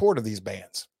is in support of these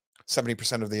bans.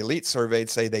 70% of the elite surveyed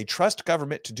say they trust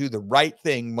government to do the right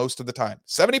thing most of the time.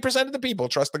 70% of the people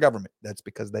trust the government. That's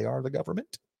because they are the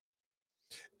government.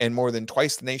 And more than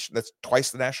twice the nation, that's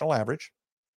twice the national average.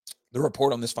 The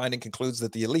report on this finding concludes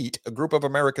that the elite, a group of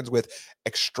Americans with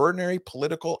extraordinary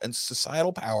political and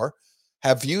societal power,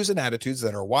 have views and attitudes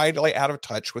that are widely out of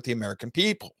touch with the American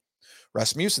people.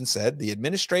 Rasmussen said the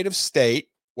administrative state,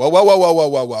 what?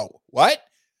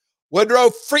 Woodrow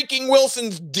freaking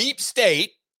Wilson's deep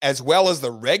state, as well as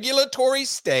the regulatory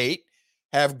state,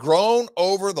 have grown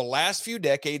over the last few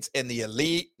decades, and the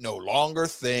elite no longer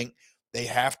think they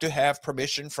have to have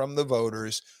permission from the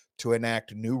voters to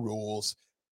enact new rules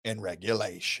and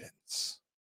regulations.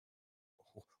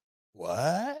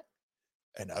 What?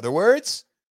 In other words,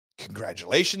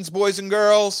 congratulations, boys and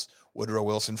girls. Woodrow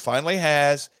Wilson finally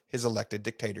has his elected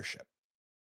dictatorship.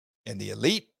 And the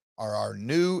elite are our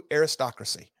new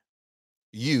aristocracy.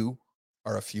 You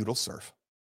are a feudal serf.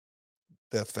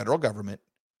 The federal government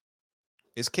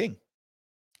is king.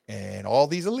 And all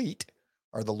these elite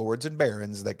are the lords and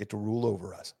barons that get to rule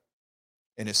over us.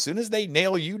 And as soon as they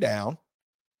nail you down,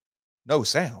 no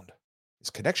sound. Is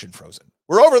connection frozen?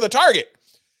 We're over the target.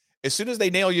 As soon as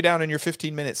they nail you down in your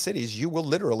 15-minute cities, you will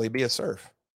literally be a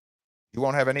serf. You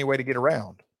won't have any way to get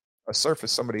around. A serf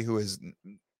is somebody who is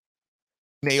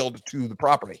nailed to the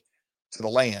property, to the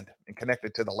land, and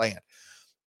connected to the land.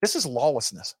 This is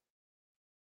lawlessness.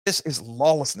 This is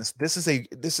lawlessness.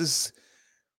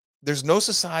 There's no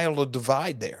societal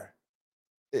divide there.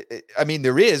 I mean,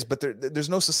 there is, but there's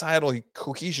no societal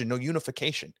cohesion, no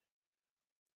unification.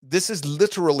 This is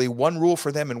literally one rule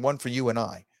for them and one for you and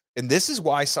I. And this is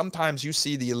why sometimes you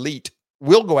see the elite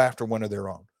will go after one of their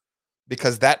own,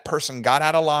 because that person got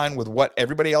out of line with what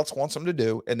everybody else wants them to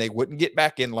do, and they wouldn't get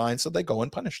back in line, so they go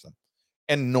and punish them.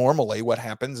 And normally what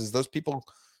happens is those people,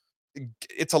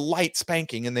 it's a light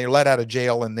spanking, and they're let out of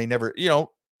jail, and they never,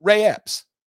 Ray Epps.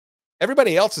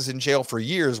 Everybody else is in jail for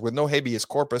years with no habeas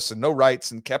corpus and no rights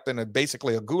and kept in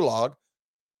basically a gulag.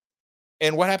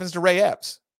 And what happens to Ray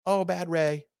Epps? Oh, bad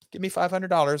Ray. Give me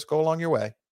 $500. Go along your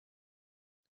way.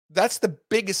 That's the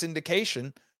biggest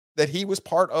indication that he was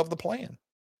part of the plan.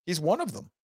 He's one of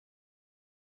them.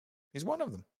 He's one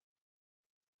of them.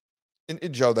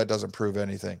 And Joe, that doesn't prove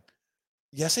anything.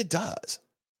 Yes, it does.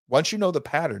 Once you know the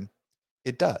pattern,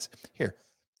 it does. Here,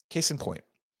 case in point.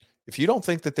 If you don't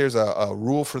think that there's a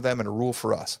rule for them and a rule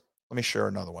for us, let me share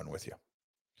another one with you.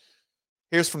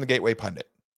 Here's from the Gateway Pundit.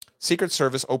 Secret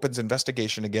Service opens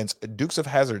investigation against Dukes of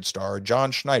Hazzard star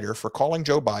John Schneider for calling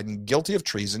Joe Biden guilty of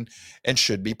treason and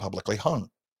should be publicly hung.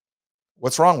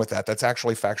 What's wrong with that? That's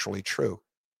actually factually true.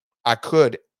 I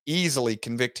could easily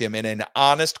convict him in an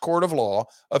honest court of law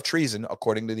of treason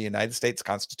according to the United States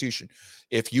Constitution.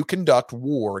 If you conduct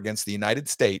war against the United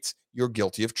States, you're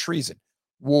guilty of treason.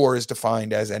 War is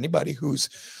defined as anybody who's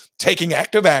taking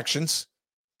active actions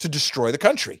to destroy the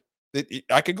country.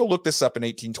 I could go look this up in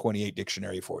 1828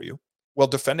 dictionary for you. Well,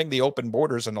 defending the open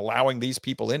borders and allowing these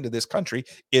people into this country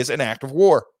is an act of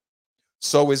war.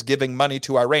 So is giving money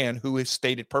to Iran, who has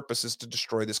stated purposes to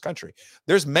destroy this country.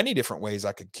 There's many different ways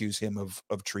I could accuse him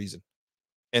of treason.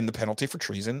 And the penalty for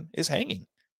treason is hanging.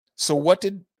 So what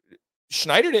did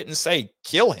Schneider didn't say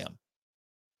kill him.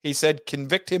 He said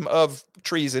convict him of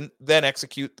treason, then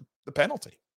execute the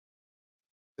penalty.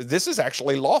 This is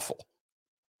actually lawful.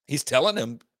 He's telling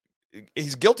him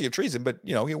he's guilty of treason, but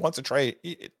he wants to try.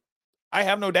 I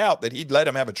have no doubt that he'd let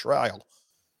him have a trial,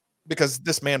 because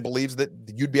this man believes that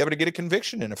you'd be able to get a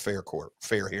conviction in a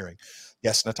fair hearing.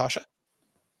 Yes, Natasha?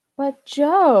 But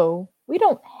Joe, we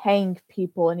don't hang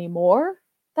people anymore.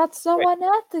 That's so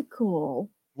unethical.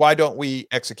 Why don't we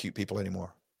execute people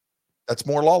anymore? That's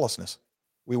more lawlessness.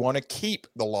 We want to keep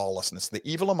the lawlessness, the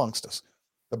evil amongst us.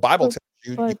 The Bible tells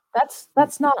you. But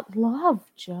that's not love,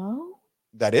 Joe.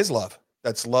 That is love.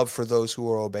 That's love for those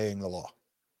who are obeying the law.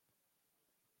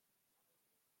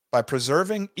 By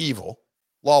preserving evil,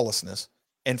 lawlessness,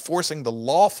 and forcing the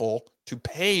lawful to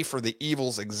pay for the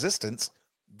evil's existence,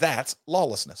 that's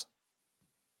lawlessness.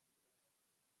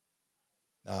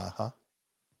 That's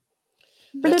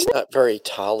not very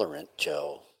tolerant,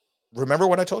 Joe. Remember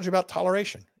what I told you about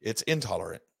toleration? It's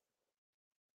intolerant.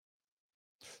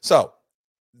 So,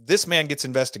 this man gets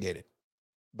investigated.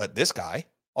 But this guy,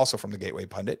 also from the Gateway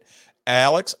Pundit,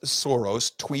 Alex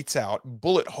Soros, tweets out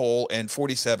bullet hole and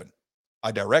 47.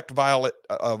 A direct violent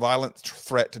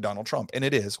threat to Donald Trump. And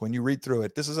it is. When you read through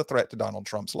it, this is a threat to Donald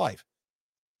Trump's life.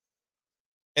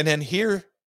 And then here,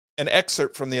 an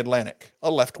excerpt from The Atlantic,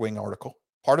 a left-wing article,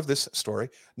 part of this story.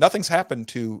 Nothing's happened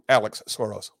to Alex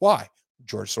Soros. Why?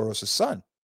 George Soros' son.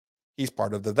 He's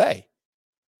part of the they.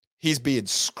 He's being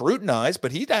scrutinized,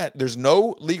 but there's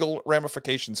no legal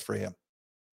ramifications for him.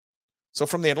 So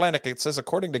from The Atlantic, it says,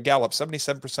 according to Gallup,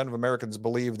 77% of Americans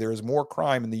believe there is more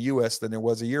crime in the U.S. than there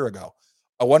was a year ago.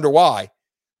 I wonder why.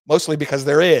 Mostly because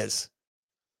there is.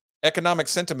 Economic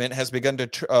sentiment has begun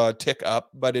to tick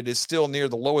up, but it is still near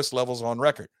the lowest levels on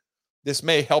record. This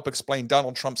may help explain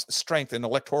Donald Trump's strength in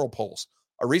electoral polls.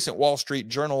 A recent Wall Street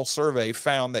Journal survey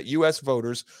found that U.S.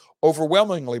 voters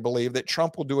overwhelmingly believe that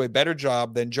Trump will do a better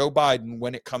job than Joe Biden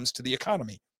when it comes to the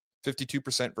economy.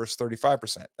 52% versus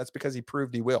 35%. That's because he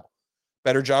proved he will.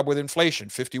 Better job with inflation,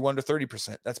 51 to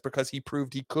 30%. That's because he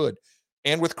proved he could.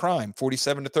 And with crime,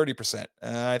 47 to 30%.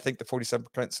 I think the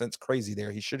 47%'s crazy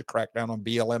there. He should have cracked down on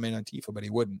BLM and Antifa, but he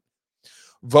wouldn't.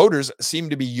 Voters seem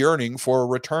to be yearning for a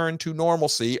return to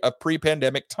normalcy of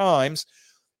pre-pandemic times,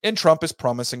 and Trump is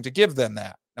promising to give them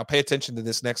that. Now pay attention to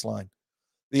this next line.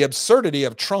 The absurdity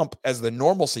of Trump as the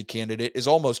normalcy candidate is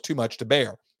almost too much to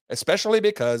bear, especially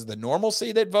because the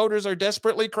normalcy that voters are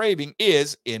desperately craving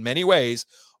is, in many ways,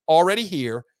 already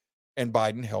here, and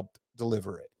Biden helped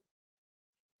deliver it.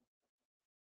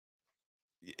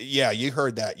 Yeah, you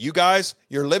heard that. You guys,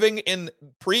 you're living in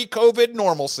pre-COVID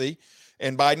normalcy,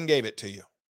 and Biden gave it to you.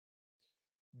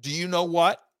 Do you know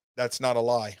what? That's not a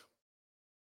lie.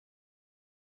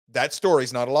 That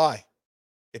story's not a lie.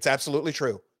 It's absolutely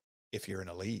true if you're an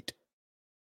elite.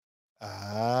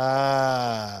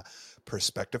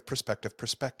 Perspective, perspective,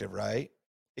 perspective, right?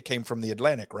 It came from The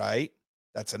Atlantic, right?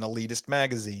 That's an elitist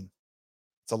magazine.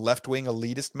 It's a left-wing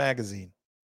elitist magazine.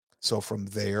 So from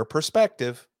their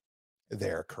perspective,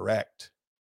 they're correct.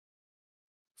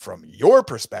 From your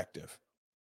perspective,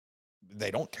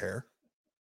 they don't care.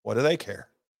 What do they care?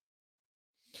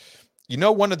 You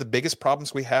know, one of the biggest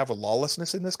problems we have with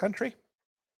lawlessness in this country?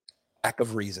 Lack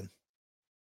of reason.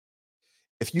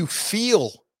 If you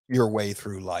feel your way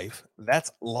through life,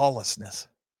 that's lawlessness.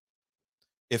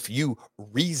 If you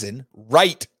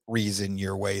right reason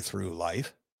your way through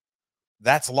life,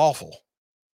 that's lawful.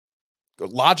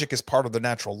 Logic is part of the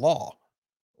natural law.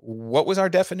 What was our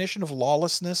definition of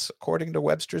lawlessness according to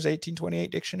Webster's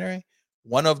 1828 dictionary?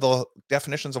 One of the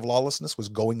definitions of lawlessness was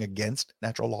going against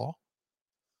natural law.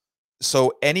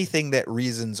 So anything that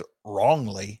reasons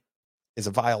wrongly is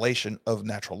a violation of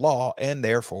natural law and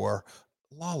therefore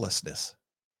lawlessness.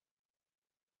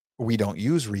 We don't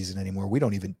use reason anymore. We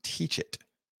don't even teach it.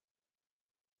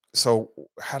 So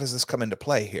how does this come into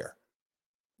play here?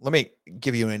 Let me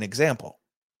give you an example.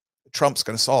 Trump's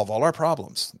going to solve all our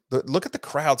problems. Look at the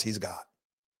crowds he's got.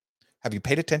 Have you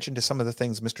paid attention to some of the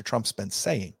things Mr. Trump's been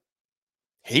saying?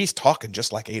 He's talking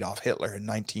just like Adolf Hitler in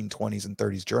 1920s and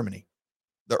 30s Germany,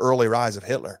 the early rise of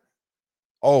Hitler.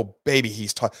 Oh, baby,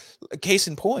 he's talking. Case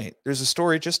in point, there's a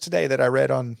story just today that I read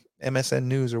on MSN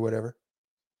News or whatever.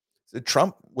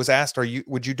 Trump was asked,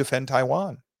 would you defend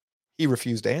Taiwan? He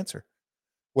refused to answer.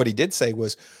 What he did say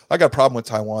was, I got a problem with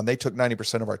Taiwan. They took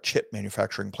 90% of our chip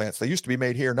manufacturing plants. They used to be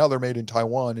made here. Now they're made in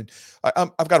Taiwan. And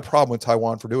I've got a problem with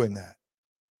Taiwan for doing that.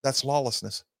 That's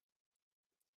lawlessness.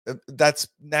 That's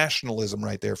nationalism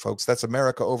right there, folks. That's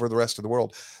America over the rest of the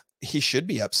world. He should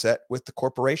be upset with the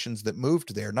corporations that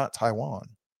moved there, not Taiwan.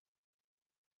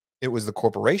 It was the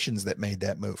corporations that made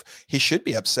that move. He should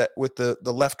be upset with the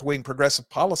left-wing progressive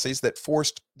policies that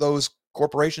forced those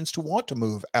corporations to want to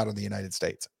move out of the United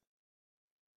States.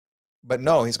 But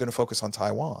no, he's going to focus on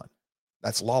Taiwan.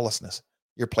 That's lawlessness.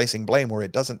 You're placing blame where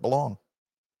it doesn't belong.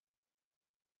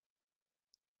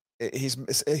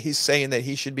 He's saying that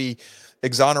he should be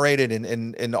exonerated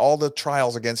and all the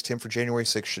trials against him for January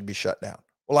 6th should be shut down.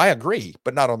 Well, I agree,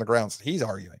 but not on the grounds that he's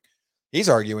arguing. He's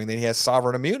arguing that he has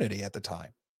sovereign immunity at the time.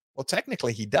 Well,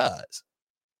 technically he does,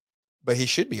 but he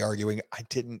should be arguing, I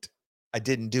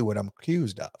didn't do what I'm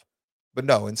accused of. But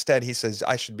no, instead he says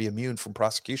I should be immune from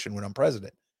prosecution when I'm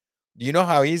president. Do you know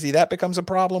how easy that becomes a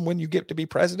problem when you get to be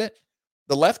president?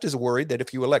 The left is worried that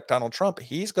if you elect Donald Trump,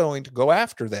 he's going to go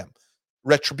after them.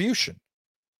 Retribution.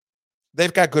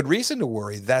 They've got good reason to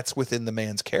worry. That's within the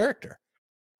man's character.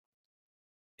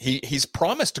 He's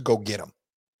promised to go get them,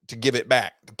 to give it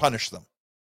back, to punish them.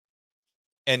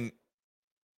 And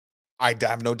I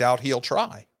have no doubt he'll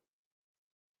try.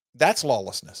 That's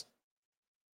lawlessness.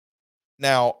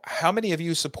 Now, how many of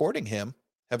you supporting him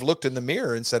have looked in the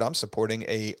mirror and said, I'm supporting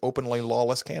a openly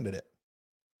lawless candidate?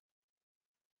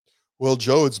 Well,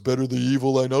 Joe, it's better the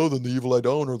evil I know than the evil I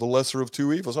don't, or the lesser of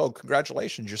two evils. Oh,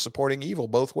 congratulations. You're supporting evil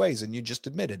both ways, and you just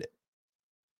admitted it.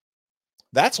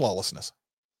 That's lawlessness.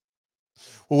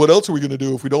 Well, what else are we going to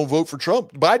do if we don't vote for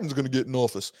Trump? Biden's going to get in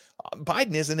office.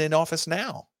 Biden isn't in office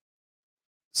now.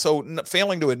 So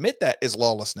failing to admit that is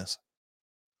lawlessness.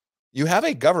 You have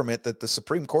a government that the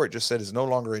Supreme Court just said is no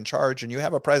longer in charge, and you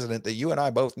have a president that you and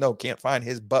I both know can't find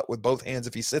his butt with both hands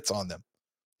if he sits on them.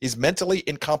 He's mentally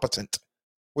incompetent,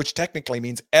 which technically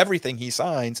means everything he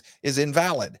signs is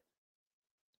invalid.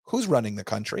 Who's running the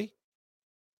country?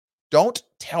 Don't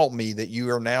tell me that you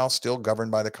are now still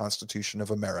governed by the Constitution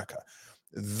of America.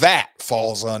 That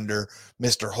falls under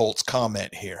Mr. Holt's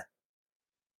comment here.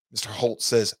 Mr. Holt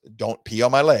says, don't pee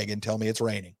on my leg and tell me it's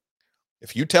raining.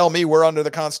 If you tell me we're under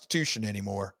the Constitution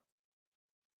anymore,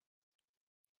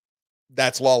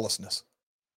 that's lawlessness,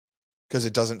 because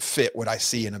it doesn't fit what I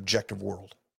see in objective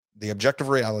world. The objective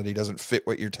reality doesn't fit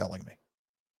what you're telling me.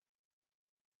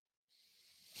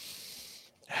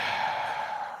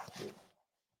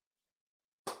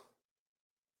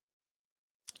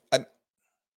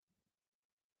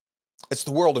 It's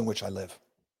the world in which I live.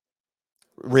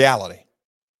 Reality.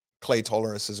 Clay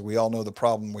Toller says, we all know the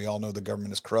problem. We all know the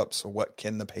government is corrupt. So what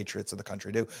can the patriots of the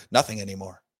country do? Nothing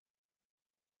anymore.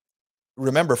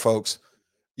 Remember, folks,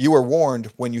 you were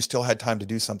warned when you still had time to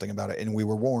do something about it. And we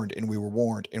were warned, and we were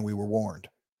warned, and we were warned,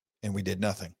 and we did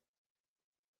nothing.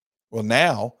 Well,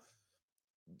 now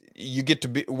you get to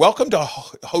be welcome to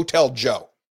Hotel Joe.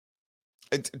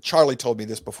 Charlie told me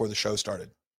this before the show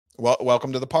started. Well,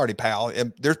 welcome to the party, pal.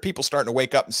 And there's people starting to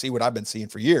wake up and see what I've been seeing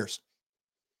for years.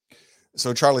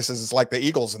 So Charlie says it's like the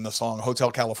Eagles in the song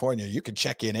Hotel California. You can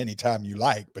check in anytime you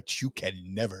like, but you can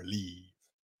never leave.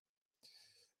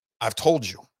 I've told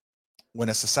you, when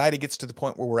a society gets to the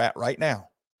point where we're at right now,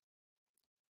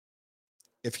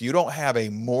 if you don't have a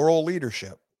moral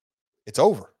leadership, it's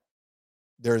over.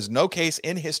 There is no case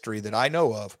in history that I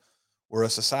know of where a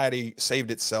society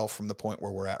saved itself from the point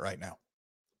where we're at right now.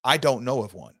 I don't know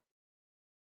of one.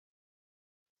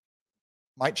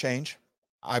 Might change.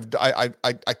 I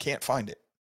can't find it.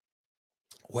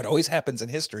 What always happens in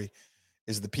history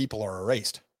is the people are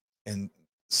erased and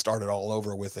started all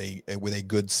over with a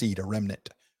good seed, a remnant.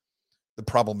 The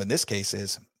problem in this case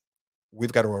is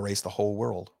we've got to erase the whole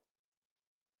world.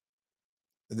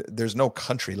 There's no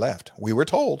country left. We were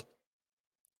told,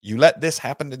 you let this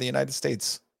happen to the United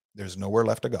States, there's nowhere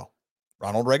left to go.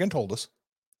 Ronald Reagan told us.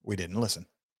 We didn't listen.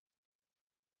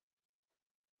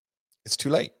 It's too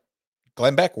late.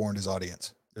 Glenn Beck warned his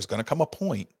audience. There's going to come a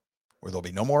point where there'll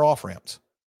be no more off-ramps.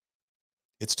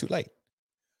 It's too late.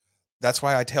 That's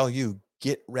why I tell you,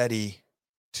 get ready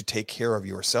to take care of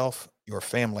yourself, your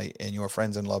family, and your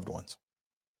friends and loved ones.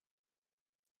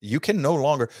 You can no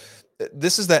longer,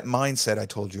 this is that mindset I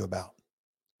told you about.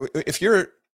 If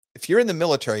you're in the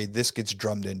military, this gets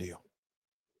drummed into you.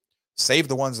 Save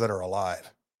the ones that are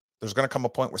alive. There's going to come a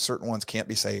point where certain ones can't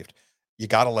be saved. You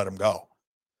got to let them go.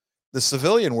 The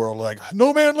civilian world, like,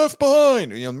 no man left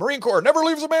behind. You know, Marine Corps never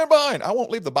leaves a man behind. I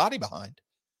won't leave the body behind,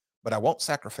 but I won't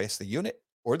sacrifice the unit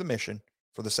or the mission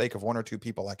for the sake of one or two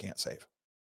people I can't save.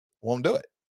 Won't do it.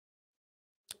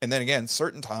 And then again,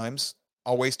 certain times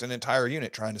I'll waste an entire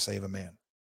unit trying to save a man.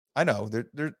 I know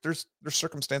there's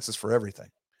circumstances for everything.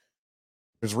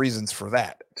 There's reasons for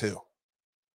that too.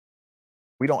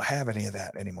 We don't have any of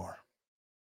that anymore.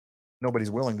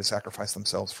 Nobody's willing to sacrifice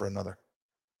themselves for another.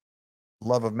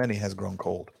 Love of many has grown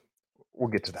cold. We'll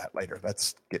get to that later.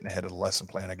 That's getting ahead of the lesson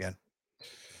plan again.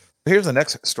 Here's the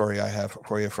next story I have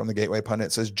for you from the Gateway Pundit.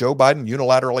 It says Joe Biden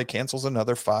unilaterally cancels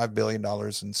another $5 billion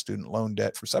in student loan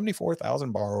debt for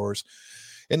 74,000 borrowers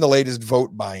in the latest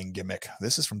vote buying gimmick.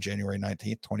 This is from January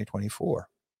 19th, 2024.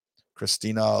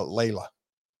 Christina Layla.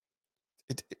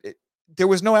 There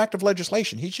was no act of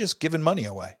legislation. He's just giving money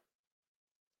away.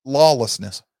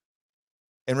 Lawlessness.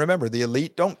 And remember, the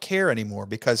elite don't care anymore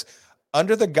because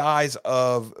under the guise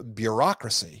of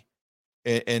bureaucracy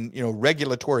and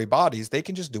regulatory bodies, they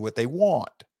can just do what they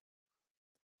want.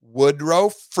 Woodrow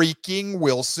freaking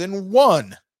Wilson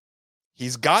won.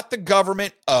 He's got the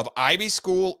government of Ivy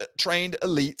School trained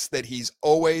elites that he's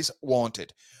always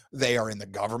wanted. They are in the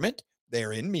government.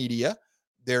 They're in media.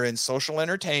 They're in social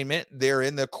entertainment. They're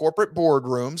in the corporate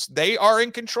boardrooms. They are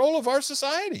in control of our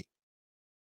society.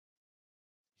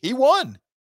 He won.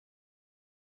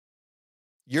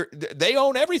 They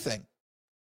own everything.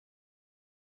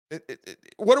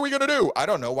 What are we going to do? I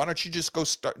don't know. Why don't you just go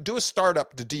do a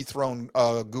startup to dethrone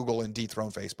Google and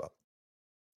dethrone Facebook?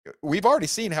 We've already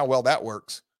seen how well that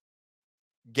works.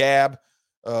 Gab.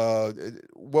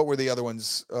 What were the other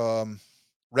ones?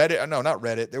 Reddit. No, not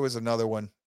Reddit. There was another one.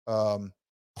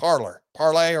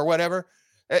 Parlay or whatever.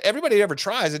 Everybody ever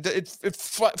tries it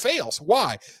fails.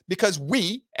 Why? Because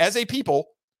we as a people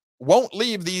won't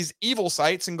leave these evil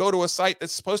sites and go to a site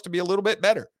that's supposed to be a little bit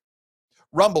better.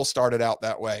 Rumble started out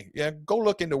that way. Yeah, go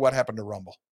look into what happened to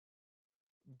Rumble.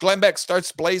 Glenn Beck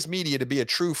starts Blaze Media to be a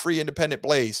true, free, independent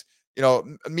Blaze,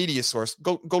 media source.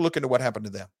 Go look into what happened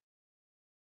to them.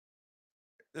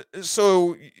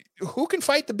 So who can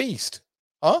fight the beast?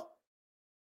 Huh?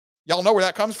 Y'all know where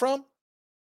that comes from?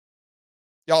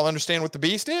 Y'all understand what the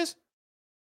beast is?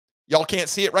 Y'all can't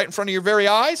see it right in front of your very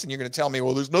eyes, and you're going to tell me,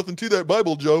 well, there's nothing to that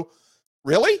Bible, Joe.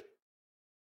 Really?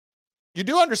 You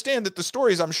do understand that the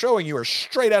stories I'm showing you are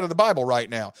straight out of the Bible right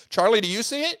now. Charlie, do you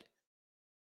see it?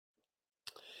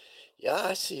 Yeah,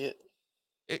 I see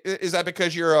it. Is that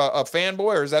because you're a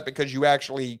fanboy, or is that because you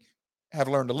actually have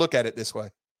learned to look at it this way?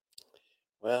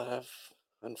 Well, I've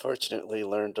unfortunately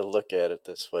learned to look at it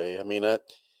this way. I mean,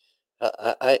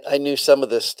 I knew some of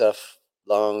this stuff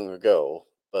long ago,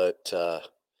 but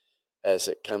as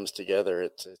it comes together,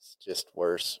 it's just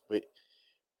worse.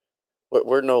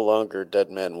 We're no longer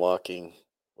dead men walking.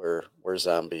 We're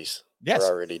zombies. Yes. We're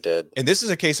already dead. And this is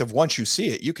a case of once you see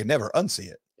it, you can never unsee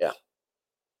it. Yeah.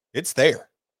 It's there.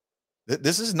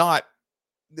 This is not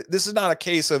a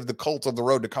case of the cult of the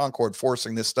road to Concord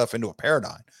forcing this stuff into a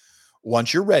paradigm.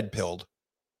 Once you're red-pilled,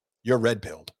 you're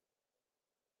red-pilled.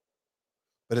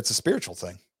 But it's a spiritual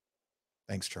thing.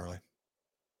 Thanks, Charlie.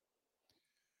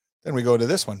 Then we go to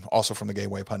this one, also from the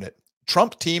Gateway Pundit.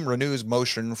 Trump team renews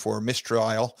motion for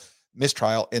mistrial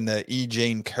in the E.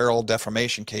 Jane Carroll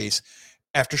defamation case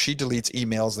after she deletes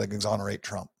emails that exonerate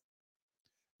Trump.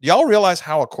 Do y'all realize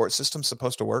how a court system's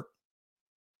supposed to work?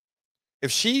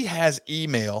 If she has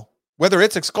email, whether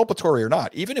it's exculpatory or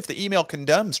not, even if the email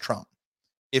condemns Trump,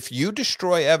 If you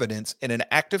destroy evidence in an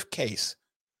active case,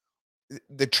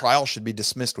 the trial should be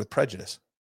dismissed with prejudice.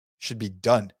 Should be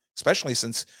done, especially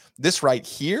since this right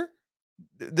here,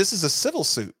 this is a civil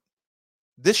suit.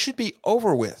 This should be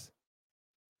over with.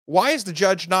 Why is the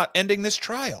judge not ending this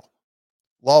trial?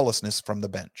 Lawlessness from the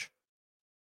bench.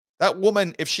 That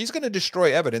woman, if she's going to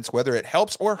destroy evidence, whether it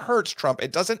helps or hurts Trump,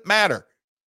 it doesn't matter.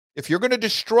 If you're going to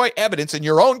destroy evidence in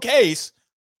your own case,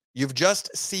 you've just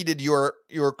ceded your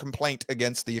complaint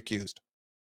against the accused.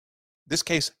 This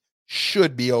case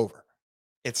should be over.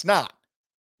 It's not.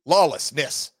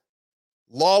 Lawlessness.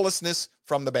 Lawlessness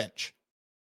from the bench.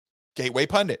 Gateway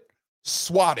pundit.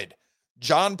 Swatted.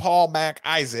 John Paul Mac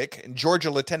Isaac and Georgia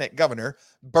Lieutenant Governor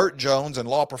Burt Jones and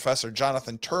law professor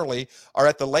Jonathan Turley are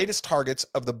at the latest targets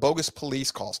of the bogus police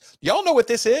calls. Y'all know what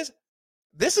this is?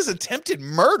 This is attempted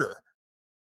murder.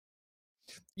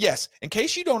 Yes, in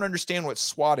case you don't understand what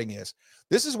swatting is,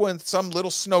 this is when some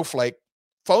little snowflake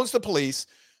phones the police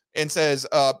and says,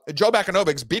 Joe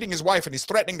Bakanovic's beating his wife and he's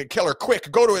threatening to kill her.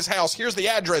 Quick, go to his house. Here's the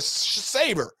address.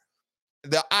 Save her.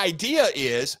 The idea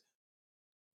is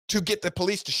to get the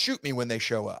police to shoot me when they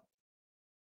show up.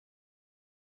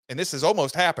 And this has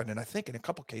almost happened, and I think in a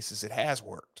couple cases it has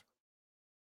worked.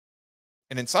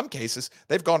 And in some cases,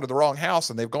 they've gone to the wrong house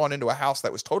and they've gone into a house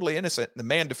that was totally innocent, and the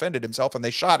man defended himself and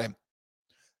they shot him.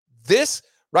 This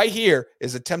right here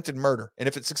is attempted murder. And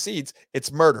if it succeeds,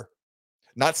 it's murder.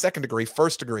 Not second degree,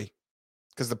 first degree.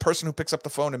 Because the person who picks up the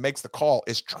phone and makes the call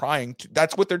is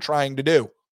that's what they're trying to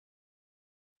do.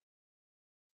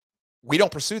 We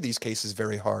don't pursue these cases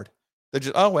very hard. They're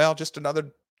just, oh, well, just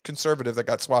another conservative that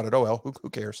got swatted. Oh, well, who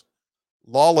cares?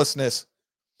 Lawlessness.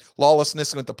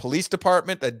 Lawlessness with the police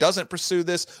department that doesn't pursue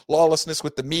this. Lawlessness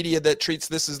with the media that treats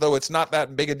this as though it's not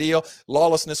that big a deal.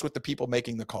 Lawlessness with the people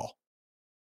making the call.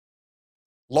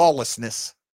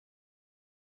 Lawlessness.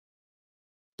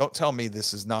 Don't tell me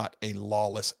this is not a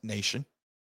lawless nation.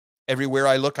 Everywhere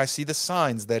I look, I see the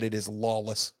signs that it is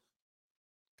lawless.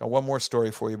 Got one more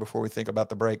story for you before we think about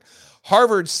the break.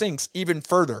 Harvard sinks even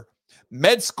further.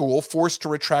 Med school forced to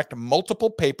retract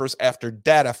multiple papers after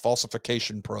data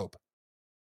falsification probe.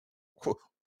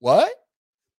 What?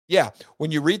 Yeah,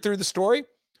 when you read through the story,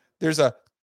 there's a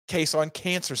case on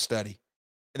cancer study,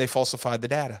 and they falsified the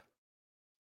data.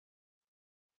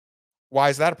 Why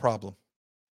is that a problem?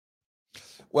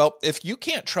 Well, if you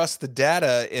can't trust the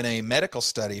data in a medical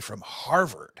study from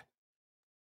Harvard,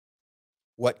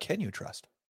 what can you trust?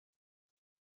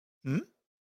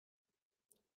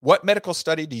 What medical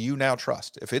study do you now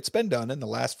trust? If it's been done in the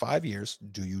last 5 years,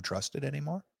 do you trust it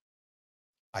anymore?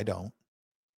 I don't.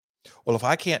 Well, if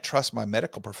I can't trust my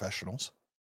medical professionals,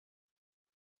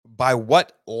 by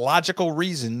what logical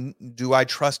reason do I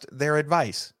trust their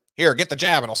advice? Here, get the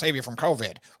jab, it'll save you from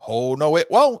COVID. Oh, no, it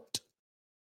won't.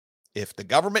 If the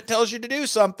government tells you to do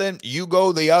something, you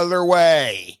go the other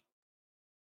way.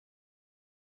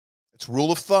 It's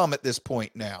rule of thumb at this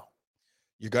point now.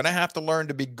 You're going to have to learn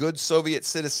to be good Soviet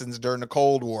citizens during the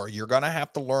Cold War. You're going to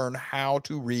have to learn how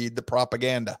to read the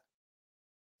propaganda.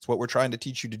 It's what we're trying to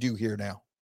teach you to do here now.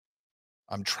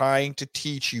 I'm trying to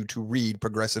teach you to read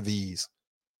progressivese.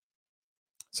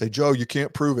 Say, Joe, you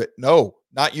can't prove it. No,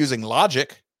 not using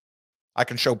logic. I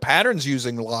can show patterns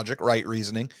using logic, right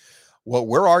reasoning. What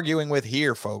we're arguing with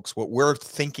here, folks, what we're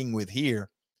thinking with here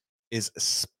is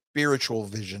spiritual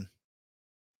vision.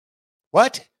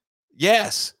 What?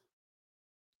 Yes.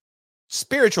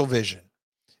 Spiritual vision.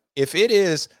 If it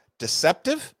is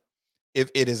deceptive, if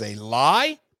it is a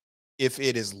lie, if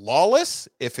it is lawless,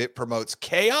 if it promotes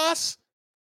chaos,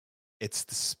 it's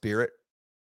the spirit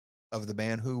of the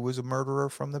man who was a murderer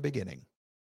from the beginning.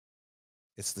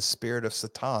 It's the spirit of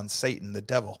Satan, Satan, the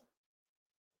devil.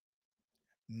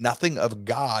 Nothing of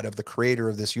God, of the creator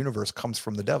of this universe, comes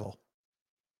from the devil.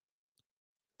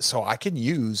 So I can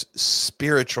use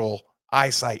spiritual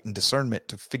eyesight and discernment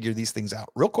to figure these things out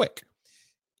real quick.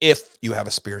 If you have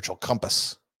a spiritual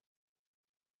compass.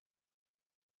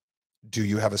 Do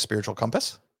you have a spiritual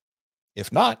compass?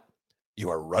 If not, you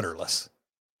are rudderless.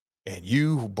 And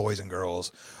you, boys and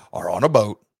girls, are on a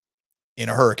boat in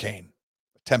a hurricane,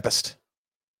 a tempest.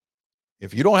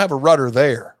 If you don't have a rudder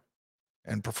there,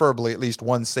 and preferably at least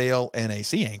one sail and a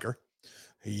sea anchor,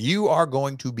 you are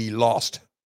going to be lost.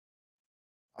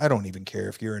 I don't even care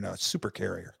if you're in a super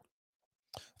carrier.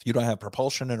 If you don't have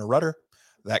propulsion and a rudder,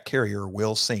 that carrier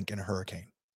will sink in a hurricane.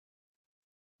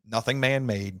 Nothing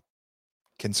man-made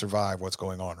can survive what's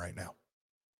going on right now.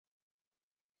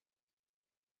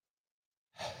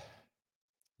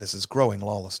 This is growing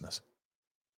lawlessness.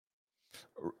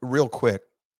 Real quick,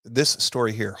 this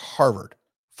story here, Harvard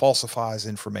falsifies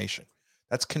information.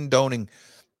 That's condoning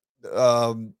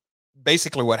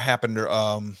basically what happened.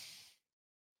 Let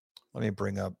me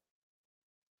bring up.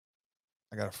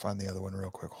 I got to find the other one real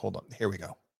quick. Hold on. Here we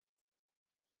go.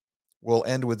 We'll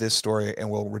end with this story and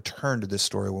we'll return to this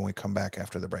story when we come back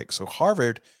after the break. So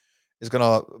Harvard is going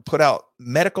to put out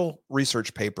medical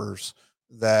research papers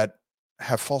that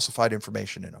have falsified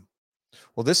information in them.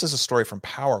 Well, this is a story from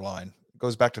Powerline. It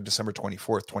goes back to December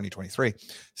 24th, 2023. It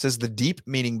says the deep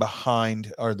meaning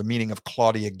behind, or the meaning of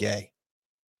Claudia Gay.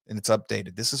 And it's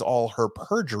updated. This is all her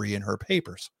perjury in her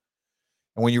papers.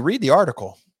 And when you read the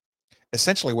article,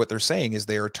 essentially what they're saying is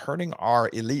they are turning our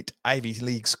elite Ivy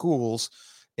League schools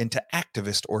into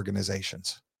activist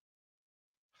organizations.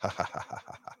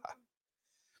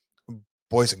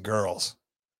 Boys and girls,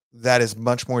 that is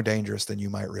much more dangerous than you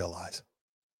might realize.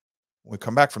 When we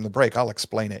come back from the break, I'll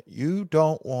explain it. You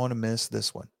don't want to miss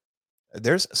this one.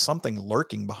 There's something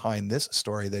lurking behind this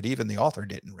story that even the author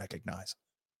didn't recognize.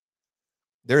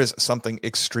 There is something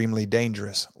extremely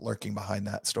dangerous lurking behind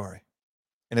that story.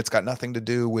 And it's got nothing to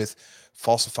do with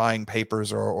falsifying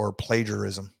papers or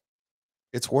plagiarism.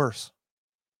 It's worse.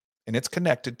 And it's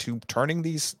connected to turning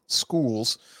these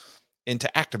schools into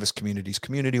activist communities,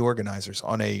 community organizers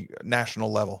on a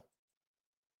national level.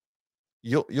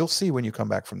 You'll see when you come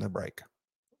back from the break.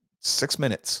 6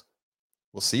 minutes.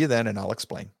 We'll see you then, and I'll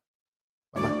explain.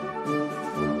 Bye-bye.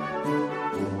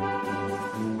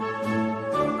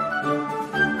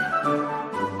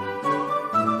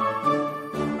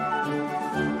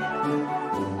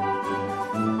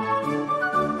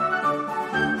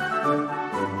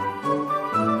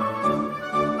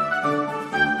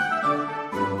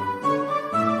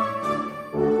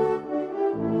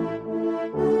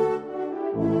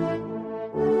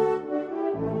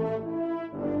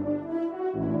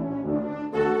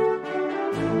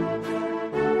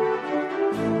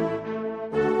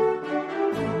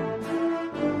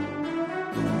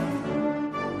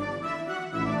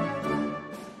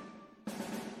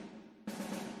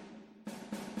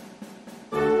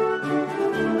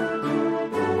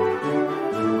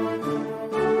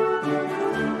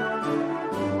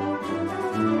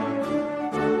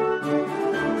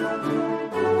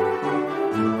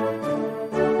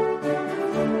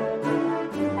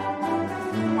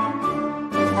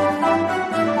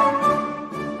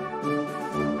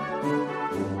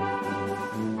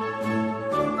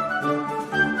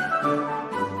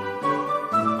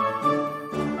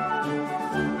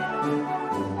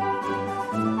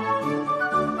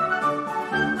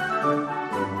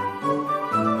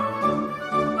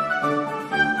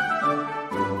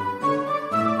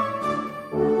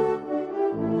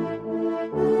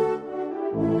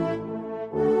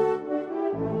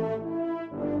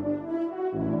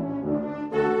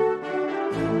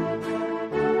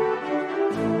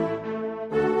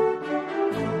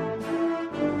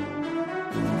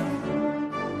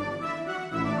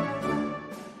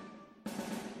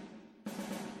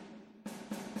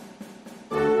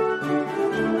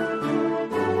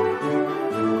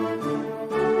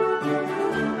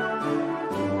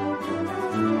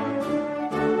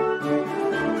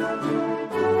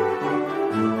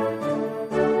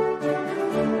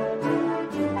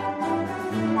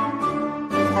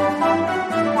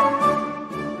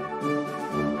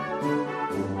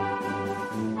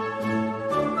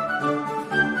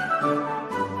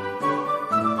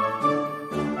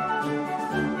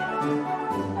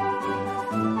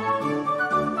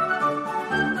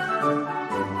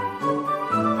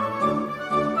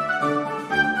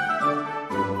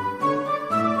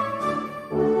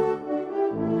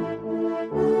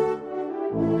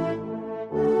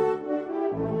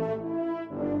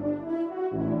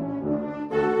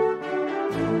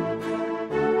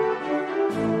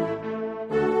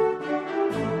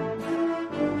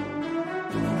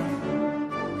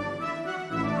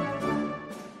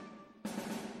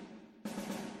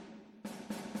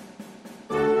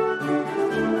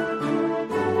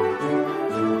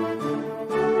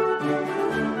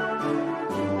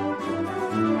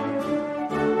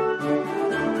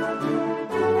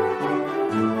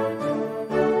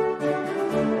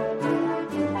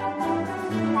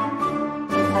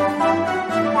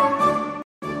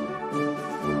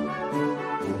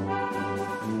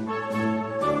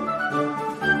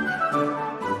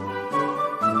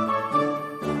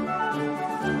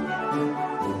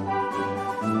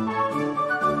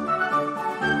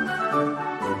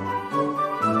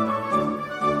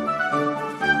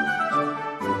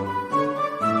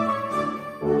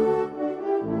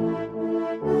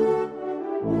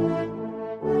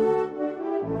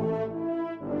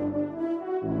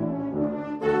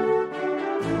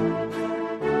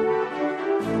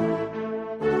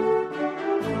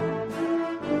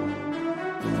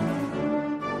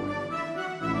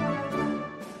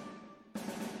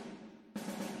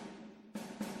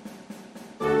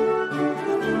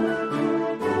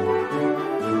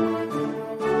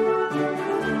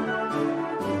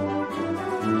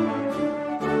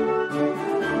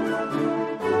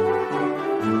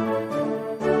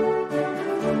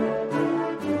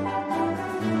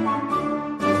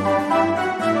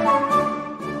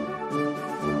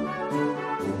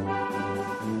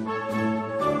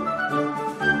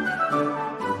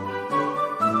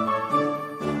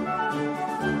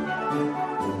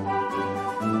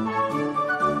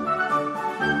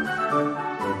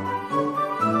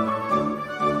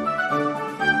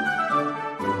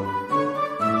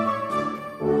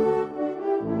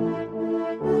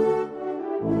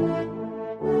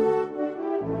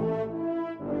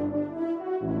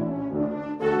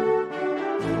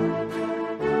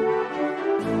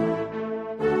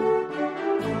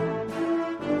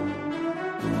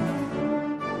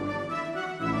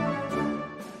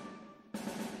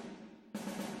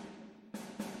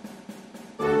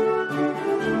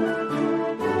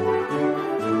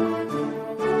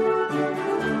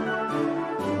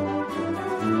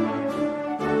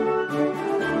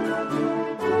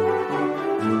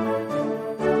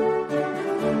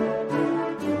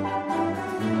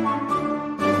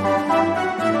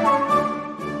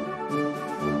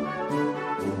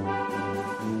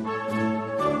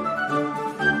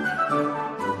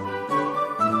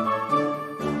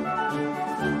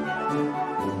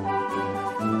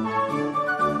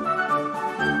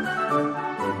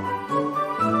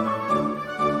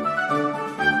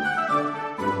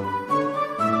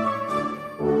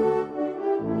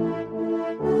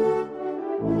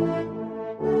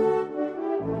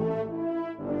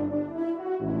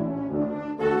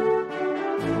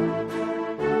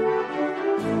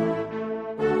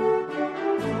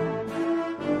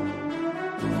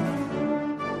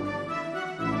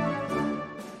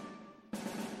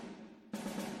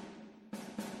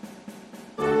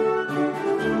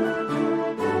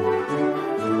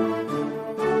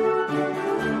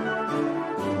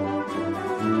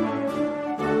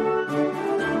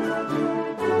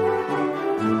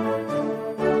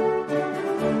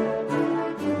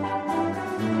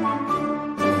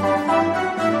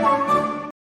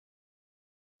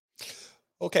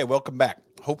 Okay, welcome back.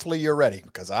 Hopefully you're ready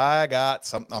because I got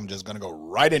something. I'm just going to go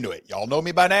right into it. Y'all know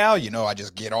me by now. You know I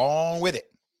just get on with it.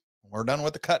 We're done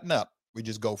with the cutting up. We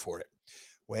just go for it.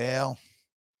 Well,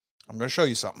 I'm going to show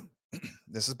you something.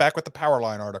 This is back with the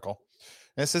Powerline article.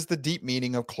 This is the deep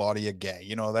meaning of Claudia Gay.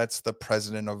 You know, that's the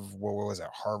president of, what was it,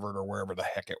 Harvard or wherever the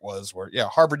heck it was.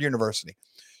 Harvard University.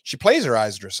 She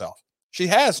plagiarized herself. She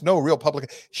has no real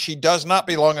public. She does not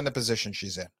belong in the position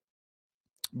she's in.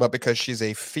 But because she's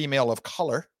a female of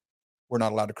color, we're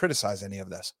not allowed to criticize any of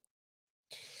this.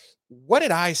 What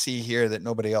did I see here that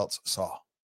nobody else saw?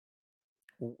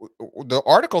 The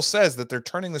article says that they're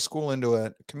turning the school into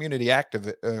a community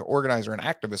active organizer, an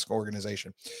activist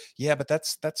organization. Yeah, but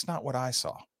that's not what I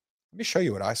saw. Let me show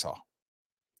you what I saw.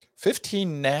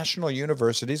 15 national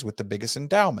universities with the biggest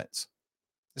endowments.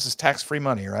 This is tax-free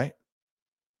money, right?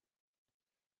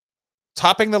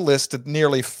 Topping the list at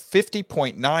nearly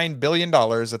 $50.9 billion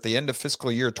at the end of fiscal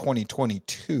year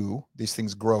 2022. These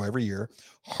things grow every year.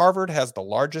 Harvard has the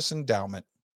largest endowment.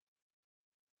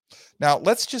 Now,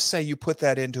 let's just say you put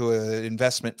that into an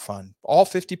investment fund, all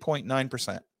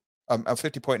 50.9%, of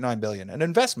 50.9 billion, an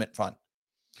investment fund,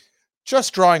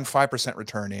 just drawing 5%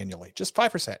 return annually, just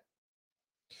 5%.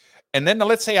 And then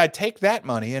let's say I take that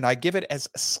money and I give it as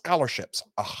scholarships,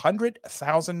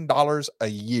 $100,000 a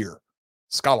year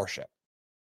scholarship.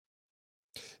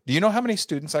 Do you know how many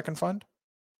students I can fund?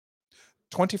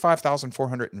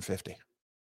 25,450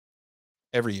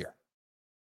 every year.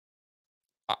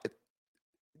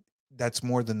 That's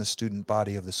more than the student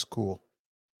body of the school.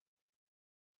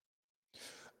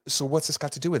 So what's this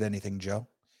got to do with anything, Joe?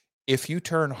 If you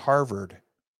turn Harvard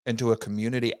into a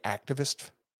community activist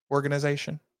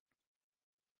organization,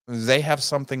 they have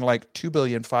something like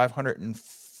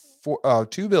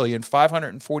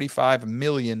 $2,545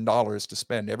 million to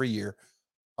spend every year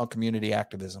on community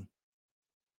activism.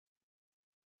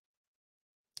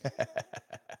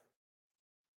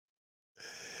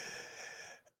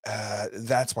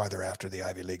 That's why they're after the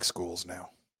Ivy League schools now.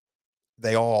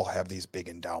 They all have these big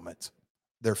endowments.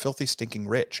 They're filthy, stinking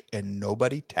rich, and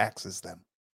nobody taxes them.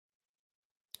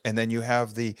 And then you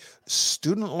have the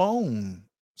student loan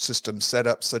system set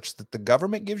up such that the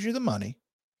government gives you the money.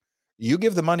 You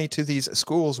give the money to these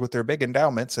schools with their big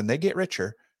endowments, and they get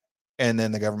richer. And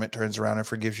then the government turns around and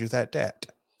forgives you that debt.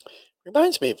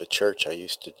 Reminds me of a church I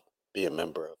used to be a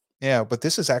member of. Yeah, but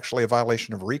this is actually a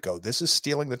violation of RICO. This is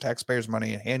stealing the taxpayers'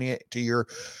 money and handing it to your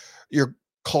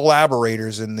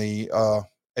collaborators in the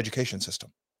education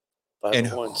system. And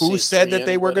who said that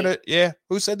they were going to? Yeah,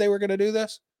 who said they were going to do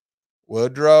this?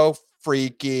 Woodrow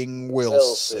freaking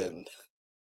Wilson.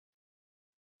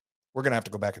 We're going to have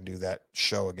to go back and do that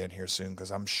show again here soon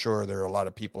because I'm sure there are a lot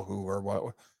of people who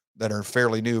are that are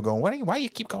fairly new going, why do you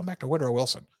keep going back to Woodrow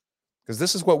Wilson? Because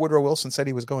this is what Woodrow Wilson said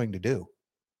he was going to do.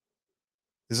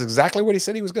 This is exactly what he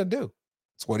said he was going to do.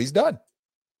 It's what he's done.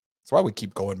 That's why we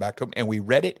keep going back to him. And we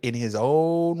read it in his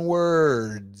own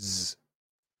words.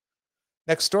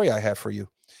 Next story I have for you.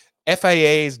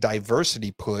 FAA's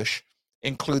diversity push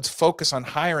includes focus on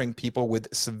hiring people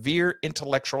with severe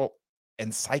intellectual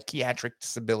and psychiatric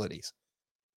disabilities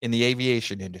in the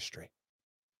aviation industry.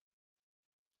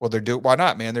 Well, why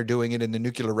not, man? They're doing it in the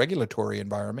nuclear regulatory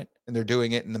environment, and they're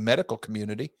doing it in the medical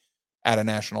community at a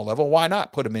national level. Why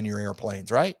not put them in your airplanes,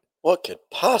 right? What could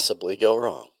possibly go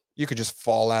wrong? You could just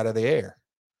fall out of the air.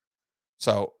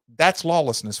 So that's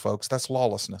lawlessness, folks. That's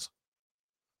lawlessness.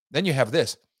 Then you have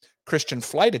this. Christian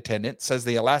flight attendant says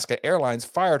the Alaska Airlines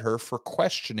fired her for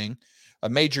questioning a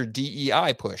major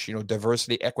DEI push,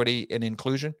 diversity, equity, and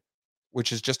inclusion,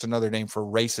 which is just another name for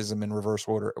racism in reverse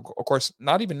order. Of course,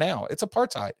 not even now. It's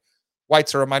apartheid.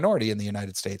 Whites are a minority in the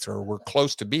United States, or we're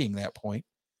close to being that point.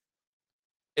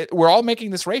 We're all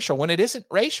making this racial when it isn't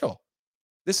racial.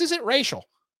 This isn't racial.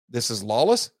 This is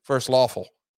lawless versus lawful.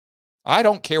 I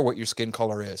don't care what your skin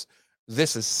color is.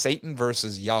 This is Satan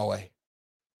versus Yahweh.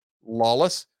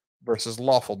 Lawless versus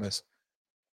lawfulness.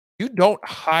 You don't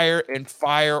hire and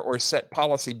fire or set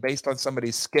policy based on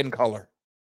somebody's skin color.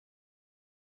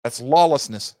 That's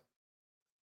lawlessness.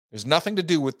 There's nothing to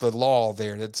do with the law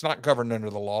there. It's not governed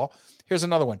under the law. Here's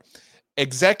another one.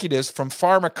 Executives from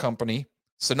pharma company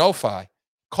Sanofi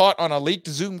caught on a leaked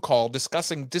Zoom call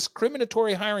discussing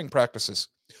discriminatory hiring practices.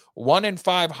 1 in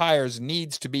 5 hires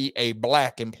needs to be a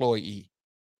black employee.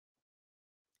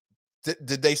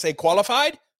 Did they say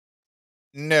qualified?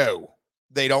 No,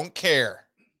 they don't care.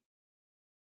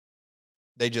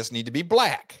 They just need to be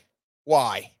black.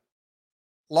 Why?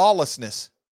 Lawlessness.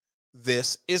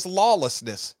 This is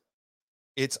lawlessness.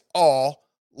 It's all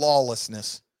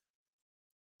lawlessness.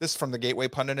 This is from the Gateway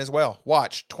Pundit as well.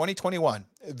 Watch 2021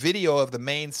 video of the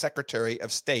Maine Secretary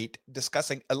of State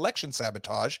discussing election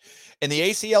sabotage and the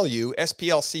ACLU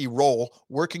SPLC role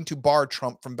working to bar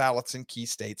Trump from ballots in key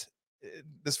states.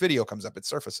 This video comes up, it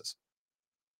surfaces.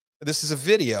 This is a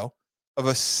video of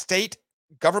a state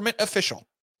government official,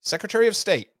 Secretary of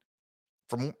State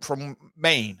from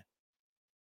Maine,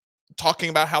 talking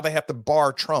about how they have to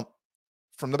bar Trump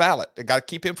from the ballot. They got to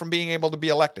keep him from being able to be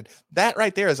elected. That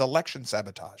right there is election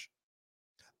sabotage.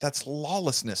 That's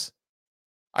lawlessness.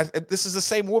 This is the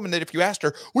same woman that if you asked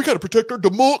her, we got to protect our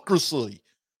democracy.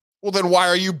 Well, then why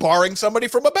are you barring somebody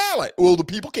from a ballot? Well, the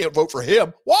people can't vote for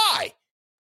him. Why?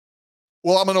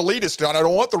 Well, I'm an elitist, and I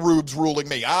don't want the rubes ruling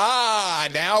me.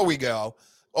 Now we go.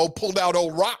 Oh, pulled out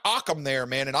old Occam there,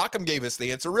 man, and Occam gave us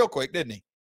the answer real quick, didn't he?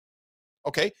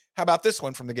 Okay, how about this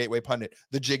one from the Gateway Pundit?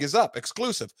 The jig is up,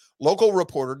 exclusive. Local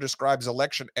reporter describes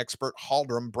election expert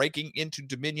Halderam breaking into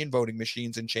Dominion voting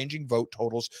machines and changing vote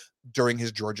totals during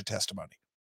his Georgia testimony.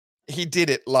 He did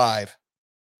it live.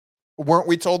 Weren't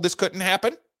we told this couldn't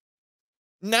happen?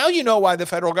 Now you know why the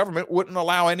federal government wouldn't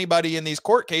allow anybody in these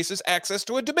court cases access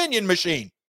to a Dominion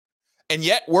machine. And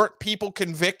yet, weren't people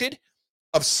convicted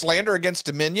of slander against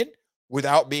Dominion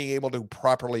without being able to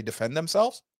properly defend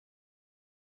themselves?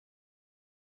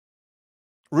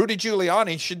 Rudy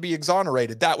Giuliani should be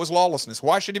exonerated. That was lawlessness.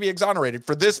 Why should he be exonerated?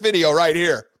 For this video right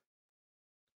here.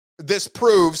 This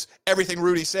proves everything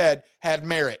Rudy said had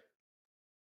merit.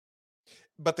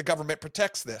 But the government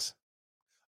protects this.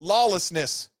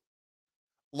 Lawlessness.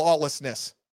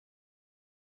 Lawlessness.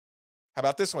 How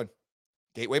about this one?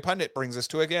 Gateway Pundit brings us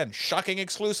to, again, shocking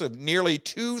exclusive. Nearly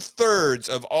 2/3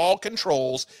 of all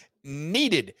controls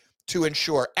needed to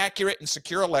ensure accurate and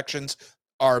secure elections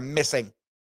are missing.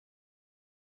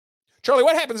 Charlie,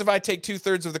 what happens if I take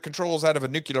 2/3 of the controls out of a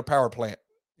nuclear power plant?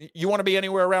 You want to be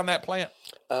anywhere around that plant?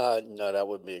 No, that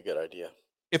wouldn't be a good idea.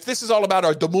 If this is all about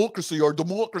our democracy,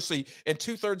 and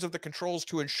 2/3 of the controls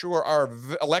to ensure our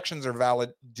elections are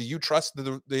valid, do you trust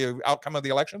the outcome of the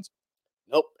elections?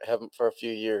 Nope, haven't for a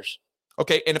few years.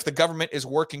 Okay, and if the government is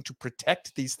working to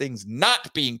protect these things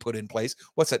not being put in place,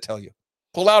 what's that tell you?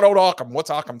 Pull out old Occam.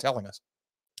 What's Occam telling us?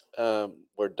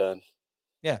 We're done.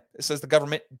 Yeah, it says the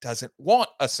government doesn't want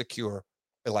a secure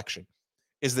election.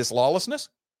 Is this lawlessness?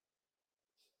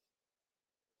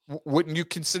 Wouldn't you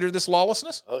consider this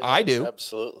lawlessness? Oh, yeah, I do.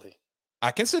 Absolutely.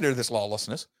 I consider this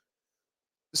lawlessness.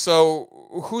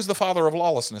 So who's the father of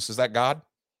lawlessness? Is that God?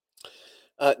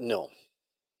 No.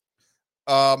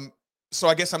 So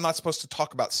I guess I'm not supposed to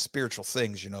talk about spiritual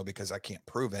things, because I can't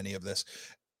prove any of this.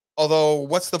 Although,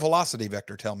 what's the velocity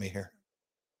vector tell me here?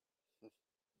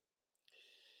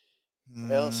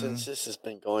 Well, since this has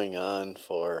been going on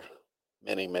for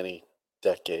many, many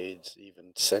decades,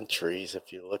 even centuries,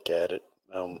 if you look at it.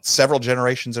 Several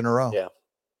generations in a row. Yeah.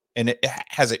 And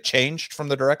has it changed from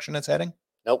the direction it's heading?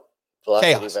 Nope.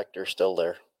 Velocity Chaos. vector is still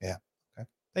there. Yeah. Okay.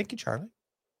 Thank you, Charlie.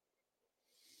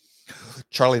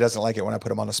 Charlie doesn't like it when I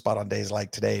put him on the spot on days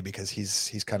like today because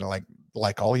he's kind of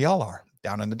like all y'all are,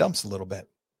 down in the dumps a little bit.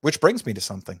 Which brings me to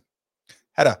something.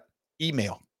 Had a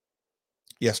email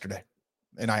yesterday,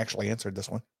 and I actually answered this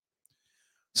one.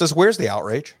 It says, where's the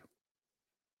outrage?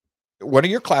 One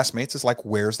of your classmates is like,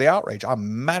 where's the outrage?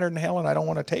 I'm madder than hell and I don't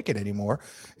want to take it anymore.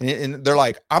 And they're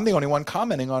like, I'm the only one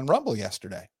commenting on Rumble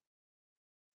yesterday.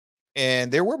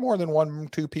 And there were more than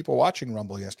 1-2 people watching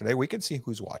Rumble yesterday. We can see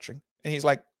who's watching. And he's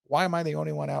like, why am I the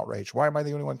only one outraged? Why am I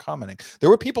the only one commenting?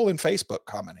 There were people in Facebook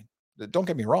commenting. Don't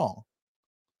get me wrong.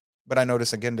 But I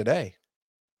notice again today,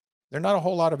 there are not a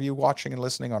whole lot of you watching and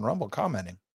listening on Rumble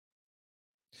commenting.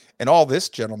 And all this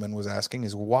gentleman was asking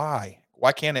is why?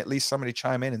 Why can't at least somebody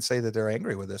chime in and say that they're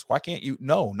angry with this? Why can't you?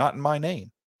 No, not in my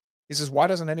name. He says, why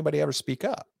doesn't anybody ever speak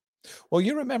up? Well,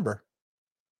 you remember,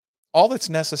 all that's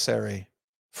necessary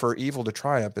for evil to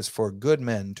triumph is for good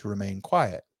men to remain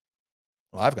quiet.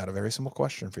 Well, I've got a very simple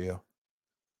question for you.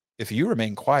 If you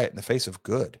remain quiet in the face of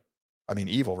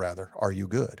evil rather, are you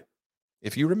good?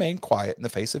 If you remain quiet in the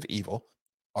face of evil,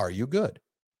 are you good?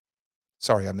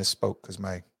 Sorry, I misspoke because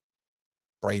my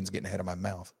brain's getting ahead of my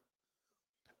mouth.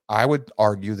 I would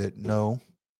argue that no,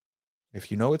 if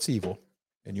you know it's evil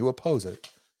and you oppose it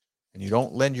and you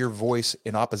don't lend your voice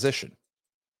in opposition,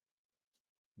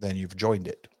 then you've joined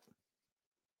it.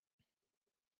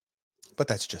 But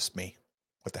that's just me.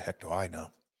 What the heck do I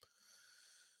know?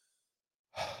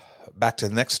 Back to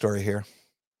the next story here.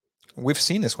 We've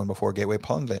seen this one before, Gateway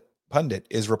Pundit.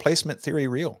 Is replacement theory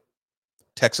real?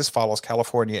 Texas follows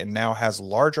California and now has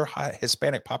larger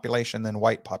Hispanic population than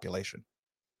white population.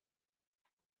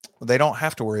 They don't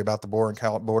have to worry about the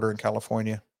border in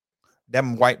California.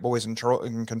 Them white boys in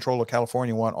control of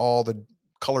California want all the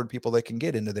colored people they can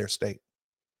get into their state.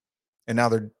 And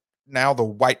now the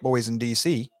white boys in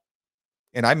DC,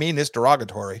 and I mean this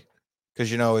derogatory,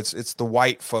 because it's the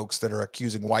white folks that are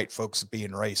accusing white folks of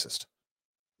being racist.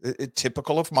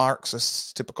 Typical of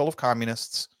Marxists, typical of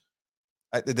communists.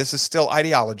 This is still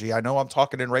ideology. I know I'm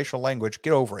talking in racial language.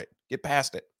 Get over it. Get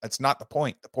past it. That's not the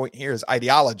point. The point here is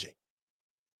ideology.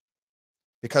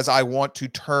 Because I want to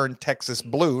turn Texas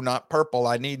blue, not purple.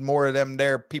 I need more of them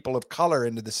there people of color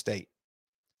into the state.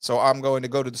 So I'm going to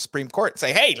go to the Supreme Court and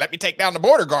say, hey, let me take down the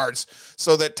border guards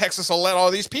so that Texas will let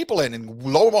all these people in. And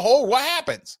lo and behold, what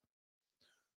happens?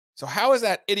 So how is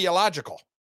that ideological?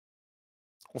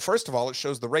 Well, first of all, it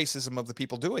shows the racism of the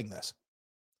people doing this.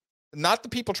 Not the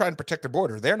people trying to protect the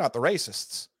border. They're not the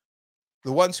racists.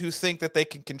 The ones who think that they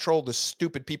can control the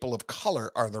stupid people of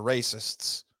color are the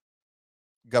racists.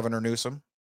 Governor Newsom,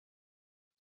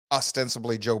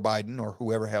 ostensibly Joe Biden, or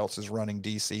whoever else is running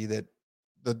D.C., that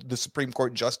the Supreme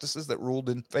Court justices that ruled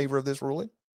in favor of this ruling.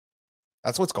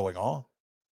 That's what's going on.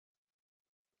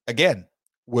 Again,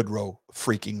 Woodrow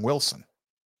freaking Wilson.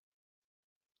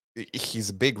 He's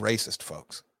a big racist,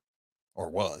 folks, or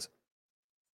was.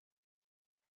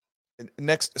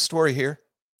 Next story here.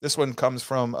 This one comes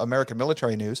from American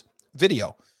Military News.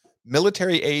 Video.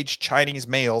 Military-age Chinese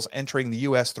males entering the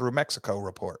U.S. through Mexico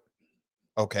report.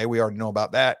 Okay, we already know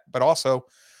about that. But also,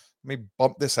 let me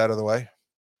bump this out of the way.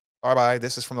 Bye-bye.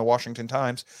 This is from the Washington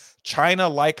Times. China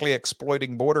likely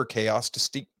exploiting border chaos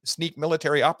to sneak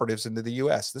military operatives into the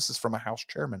U.S. This is from a House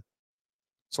chairman.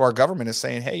 So our government is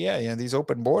saying, hey, yeah, these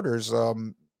open borders, more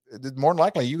than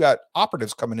likely you got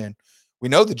operatives coming in. We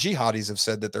know the jihadis have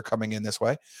said that they're coming in this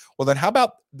way. Well, then how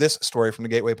about this story from the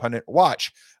Gateway Pundit?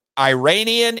 Watch.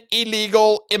 Iranian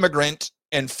illegal immigrant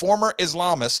and former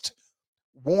Islamist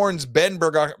warns Ben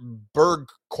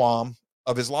Bergquam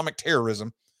of Islamic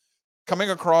terrorism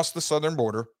coming across the southern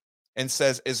border and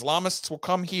says Islamists will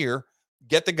come here,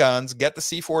 get the guns, get the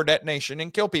C4 detonation,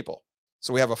 and kill people.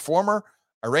 So we have a former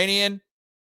Iranian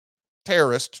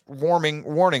terrorist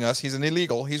warning us. He's an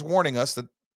illegal. He's warning us that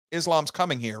Islam's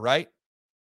coming here, right?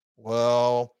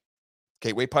 Well,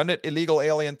 Gateway Pundit, illegal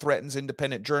alien threatens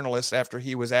independent journalists after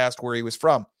he was asked where he was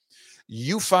from.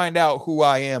 You find out who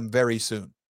I am very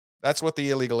soon. That's what the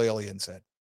illegal alien said.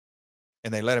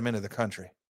 And they let him into the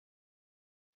country.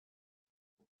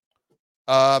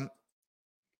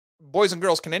 Boys and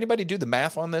girls, can anybody do the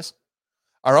math on this?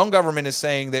 Our own government is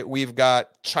saying that we've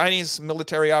got Chinese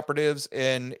military operatives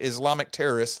and Islamic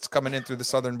terrorists coming in through the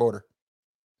southern border.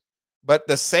 But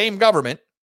the same government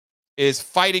is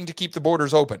fighting to keep the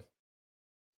borders open.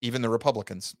 Even the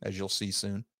Republicans, as you'll see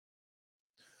soon.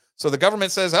 So the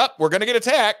government says, we're going to get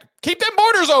attacked. Keep them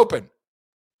borders open.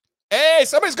 Hey,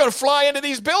 somebody's going to fly into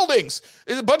these buildings.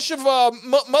 There's a bunch of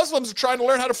Muslims trying to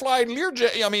learn how to fly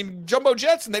jumbo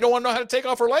jets, and they don't want to know how to take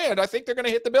off or land. I think they're going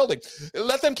to hit the building.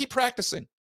 Let them keep practicing.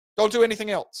 Don't do anything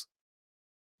else.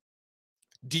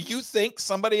 Do you think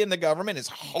somebody in the government is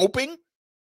hoping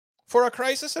for a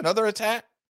crisis, another attack?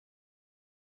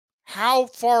 How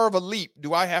far of a leap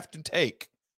do I have to take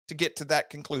to get to that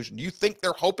conclusion? Do you think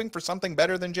they're hoping for something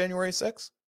better than January 6th?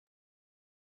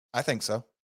 I think so.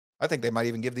 I think they might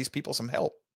even give these people some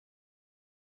help.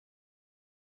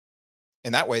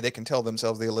 And that way they can tell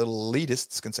themselves, the little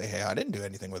elitists can say, hey, I didn't do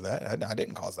anything with that. I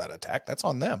didn't cause that attack. That's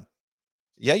on them.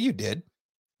 Yeah, you did.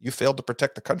 You failed to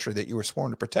protect the country that you were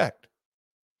sworn to protect.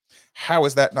 How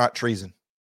is that not treason?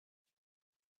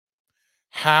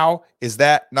 How is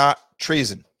that not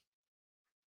treason?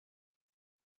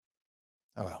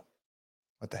 Oh, well,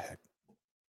 what the heck?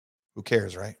 Who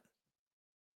cares, right?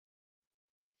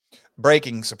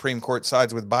 Breaking, Supreme Court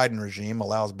sides with Biden regime,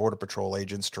 allows Border Patrol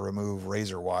agents to remove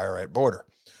razor wire at border.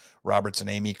 Roberts and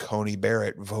Amy Coney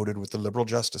Barrett voted with the liberal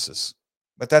justices.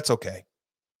 But that's okay.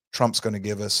 Trump's going to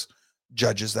give us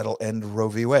judges that'll end Roe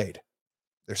v. Wade.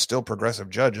 They're still progressive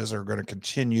judges are going to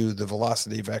continue the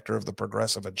velocity vector of the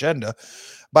progressive agenda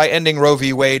by ending Roe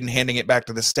v. Wade and handing it back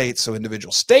to the states so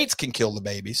individual states can kill the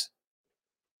babies.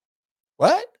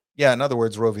 What? Yeah, in other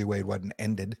words, Roe v. Wade wasn't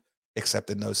ended,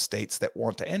 except in those states that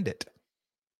want to end it.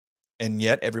 And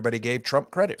yet everybody gave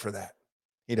Trump credit for that.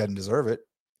 He doesn't deserve it.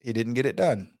 He didn't get it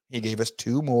done. He gave us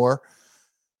two more.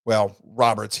 Well,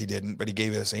 Roberts, he didn't, but he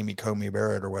gave us Amy Coney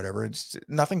Barrett or whatever.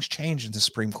 Nothing's changed in the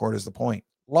Supreme Court is the point.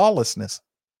 Lawlessness.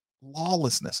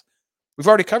 We've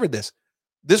already covered this.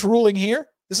 This ruling here,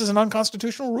 this is an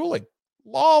unconstitutional ruling.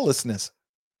 Lawlessness.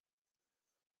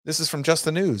 This is from Just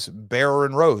the News. Bearer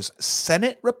and Rose.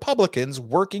 Senate Republicans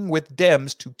working with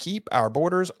Dems to keep our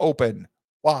borders open.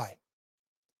 Why?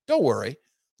 Don't worry.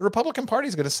 The Republican Party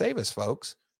is going to save us,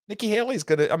 folks. Nikki Haley's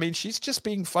she's just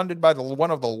being funded by one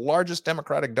of the largest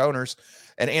Democratic donors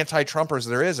and anti-Trumpers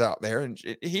there is out there. And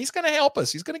he's going to help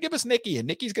us. He's going to give us Nikki, and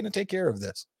Nikki's going to take care of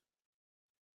this.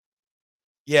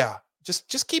 Yeah,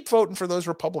 just keep voting for those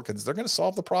Republicans. They're going to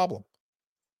solve the problem.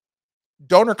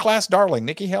 Donor class darling,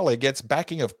 Nikki Haley gets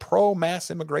backing of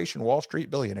pro-mass immigration Wall Street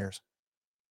billionaires.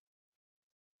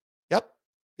 Yep.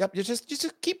 You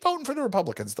just keep voting for the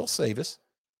Republicans. They'll save us.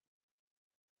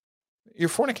 You're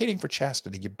fornicating for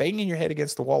chastity. You're banging your head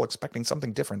against the wall expecting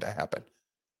something different to happen.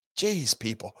 Jeez,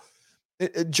 people.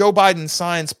 Joe Biden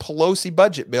signs Pelosi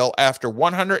budget bill after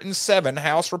 107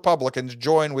 House Republicans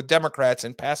join with Democrats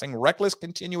in passing reckless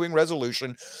continuing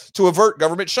resolution to avert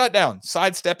government shutdown,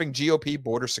 sidestepping GOP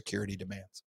border security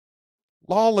demands.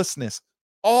 Lawlessness.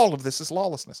 All of this is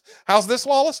lawlessness. How's this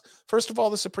lawless? First of all,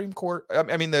 the Supreme Court,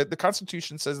 the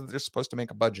Constitution says that they're supposed to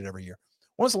make a budget every year.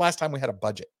 When was the last time we had a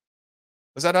budget?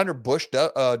 Was that under Bush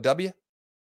W?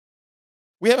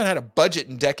 We haven't had a budget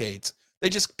in decades. They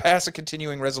just pass a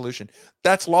continuing resolution.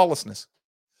 That's lawlessness.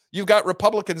 You've got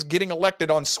Republicans getting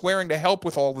elected on swearing to help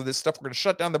with all of this stuff. We're going to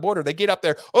shut down the border. They get up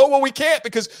there. Oh, well, we can't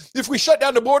because if we shut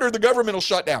down the border, the government will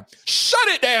shut down. Shut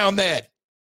it down then.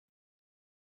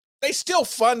 They still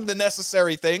fund the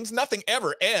necessary things. Nothing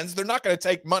ever ends. They're not going to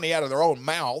take money out of their own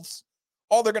mouths.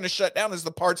 All they're going to shut down is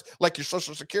the parts like your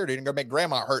Social Security and going to make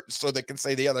grandma hurt so they can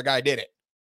say the other guy did it.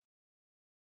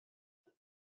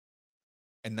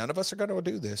 And none of us are going to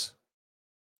do this.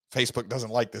 Facebook doesn't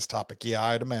like this topic. Yeah,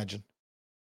 I'd imagine.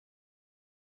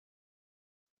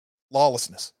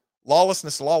 Lawlessness.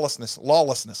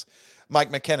 Mike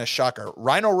McKenna, shocker.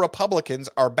 Rhino Republicans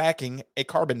are backing a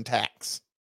carbon tax.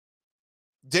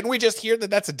 Didn't we just hear that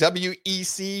that's a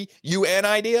WEC-UN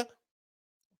idea?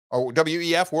 Or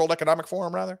WEF, World Economic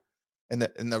Forum, rather? And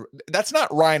that's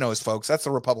not rhinos, folks. That's the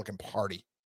Republican Party.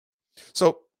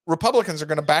 So Republicans are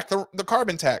going to back the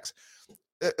carbon tax.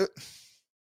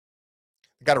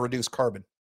 Got to reduce carbon.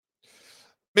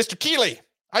 Mr. Keeley,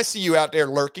 I see you out there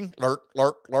lurking.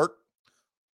 Lurk.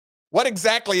 What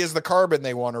exactly is the carbon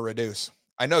they want to reduce?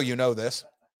 I know you know this.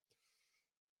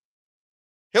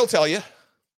 He'll tell you.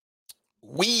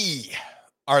 We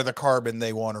are the carbon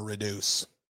they want to reduce.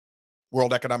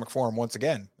 World Economic Forum once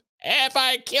again. If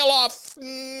I kill off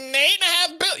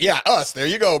 8.5 billion. Yeah, us. There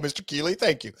you go, Mr. Keeley.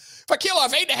 Thank you. If I kill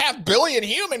off 8.5 billion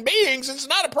human beings, it's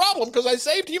not a problem because I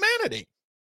saved humanity.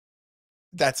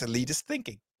 That's elitist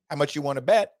thinking. How much you want to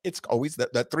bet? It's always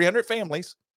that 300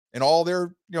 families and all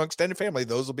their extended family.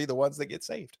 Those will be the ones that get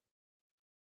saved.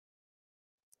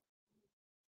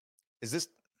 Is this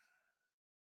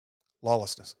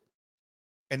lawlessness?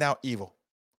 And now evil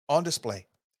on display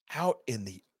out in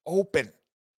the open.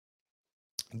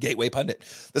 Gateway Pundit.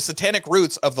 The satanic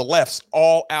roots of the left's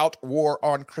all-out war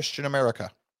on Christian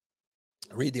America.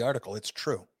 Read the article. It's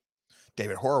true.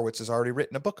 David Horowitz has already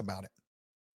written a book about it.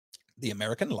 The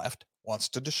American left wants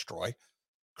to destroy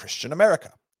Christian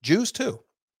America. Jews too.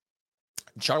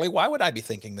 Charlie, why would I be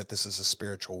thinking that this is a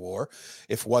spiritual war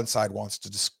if one side wants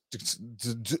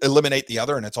to eliminate the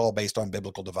other and it's all based on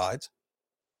biblical divides?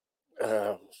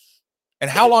 And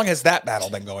how long has that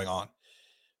battle been going on?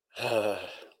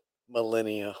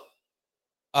 Millennia.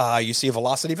 You see a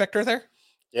velocity vector there?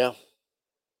 Yeah.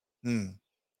 And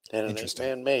Interesting.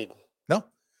 Man-made. No? Well,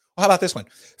 how about this one?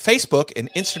 Facebook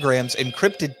and Instagram's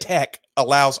encrypted tech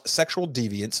allows sexual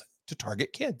deviance to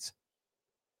target kids.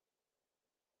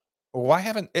 Why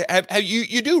haven't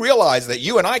you do realize that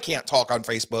you and I can't talk on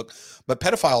Facebook, but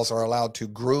pedophiles are allowed to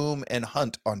groom and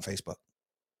hunt on Facebook?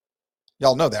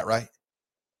 Y'all know that, right?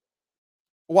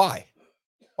 Why?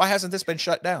 Why hasn't this been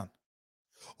shut down?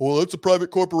 Well, it's a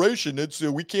private corporation.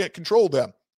 We can't control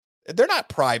them. They're not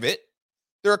private.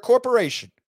 They're a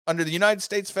corporation under the United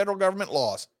States federal government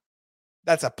laws.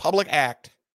 That's a public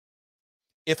act.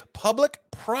 If public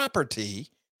property,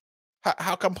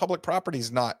 how come public property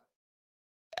is not?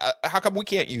 How come we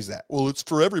can't use that? Well, it's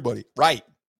for everybody. Right.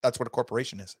 That's what a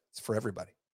corporation is. It's for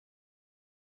everybody.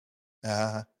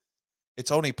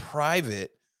 It's only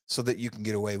private so that you can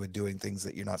get away with doing things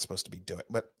that you're not supposed to be doing.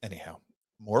 But anyhow,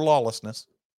 more lawlessness.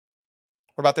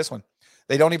 What about this one?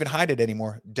 They don't even hide it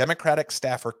anymore. Democratic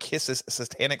staffer kisses a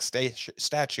satanic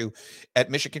statue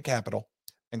at Michigan Capitol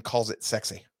and calls it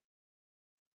sexy.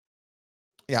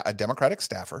 Yeah, a Democratic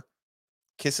staffer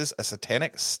kisses a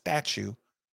satanic statue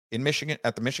in Michigan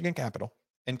at the Michigan Capitol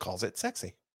and calls it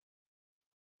sexy.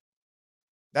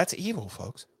 That's evil,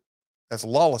 folks. That's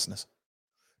lawlessness.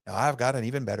 Now, I've got an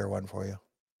even better one for you.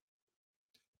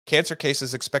 Cancer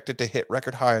cases expected to hit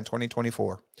record high in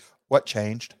 2024. What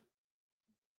changed?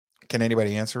 Can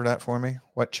anybody answer that for me?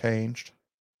 What changed?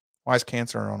 Why is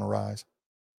cancer on a rise?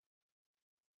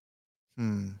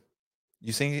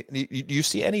 You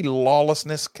see any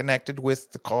lawlessness connected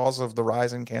with the cause of the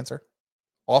rise in cancer?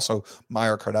 Also,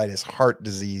 myocarditis, heart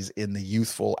disease in the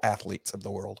youthful athletes of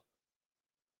the world.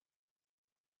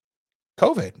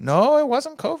 COVID. No, it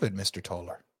wasn't COVID, Mr.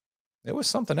 Toller. It was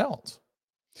something else.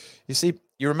 You see,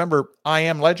 you remember I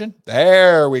Am Legend?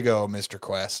 There we go, Mr.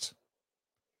 Quest.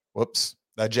 Whoops,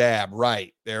 the jab.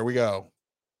 Right, there we go.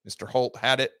 Mr. Holt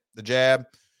had it, the jab.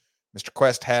 Mr.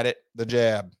 Quest had it, the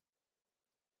jab.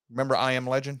 Remember I Am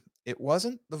Legend? It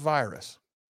wasn't the virus.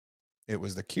 It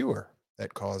was the cure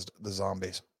that caused the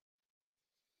zombies.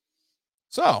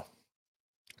 So,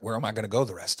 where am I going to go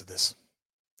the rest of this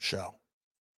show?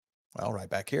 Well, right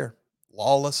back here.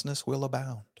 Lawlessness will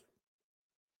abound.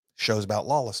 Show's about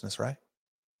lawlessness, right?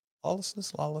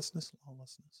 Lawlessness, lawlessness,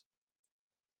 lawlessness.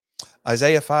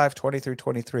 Isaiah 5, 20 through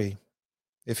 23.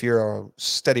 If you're a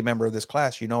steady member of this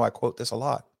class, you know I quote this a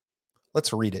lot.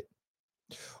 Let's read it.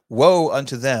 Woe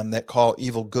unto them that call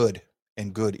evil good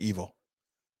and good evil,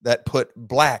 that put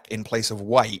black in place of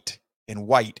white and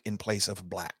white in place of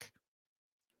black.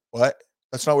 What?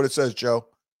 That's not what it says, Joe.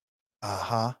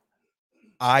 Uh-huh.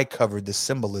 I covered the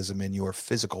symbolism in your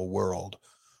physical world.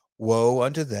 Woe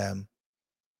unto them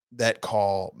that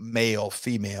call male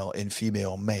female and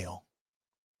female male.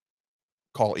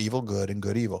 Call evil good and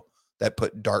good evil. That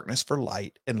put darkness for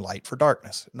light and light for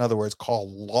darkness. In other words, call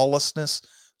lawlessness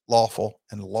lawful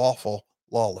and lawful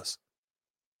lawless.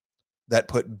 That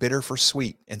put bitter for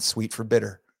sweet and sweet for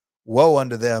bitter. Woe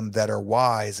unto them that are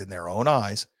wise in their own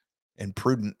eyes and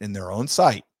prudent in their own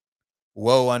sight.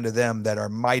 Woe unto them that are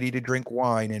mighty to drink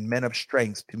wine and men of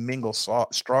strength to mingle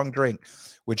strong drink,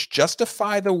 which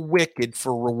justify the wicked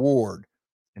for reward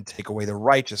and take away the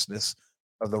righteousness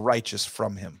of the righteous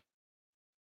from him.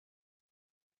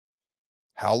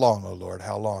 How long, O Lord?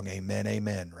 How long? Amen,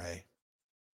 amen, Ray.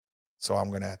 So I'm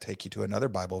going to take you to another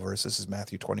Bible verse. This is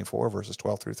Matthew 24, verses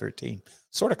 12 through 13.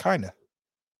 Sort of, kind of.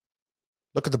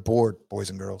 Look at the board, boys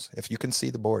and girls. If you can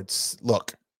see the boards,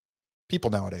 look.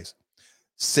 People nowadays.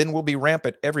 Sin will be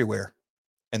rampant everywhere,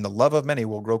 and the love of many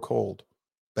will grow cold.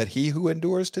 But he who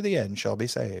endures to the end shall be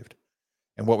saved.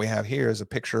 And what we have here is a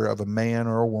picture of a man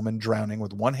or a woman drowning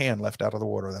with one hand left out of the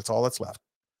water. That's all that's left.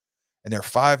 And there are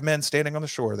 5 men standing on the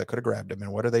shore that could have grabbed him.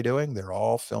 And what are they doing? They're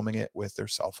all filming it with their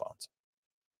cell phones.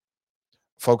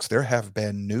 Folks, there have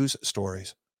been news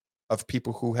stories of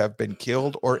people who have been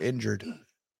killed or injured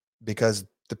because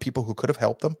the people who could have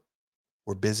helped them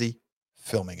were busy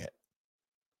filming it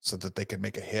so that they could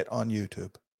make a hit on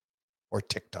YouTube or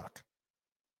TikTok.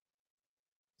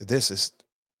 The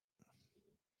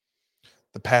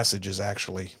passage is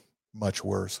actually much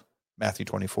worse. Matthew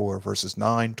 24, verses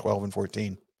 9, 12, and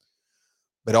 14.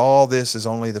 But all this is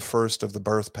only the first of the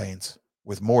birth pains,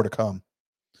 with more to come.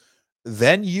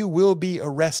 Then you will be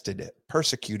arrested,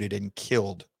 persecuted, and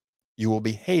killed. You will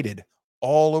be hated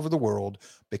all over the world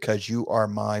because you are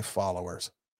my followers.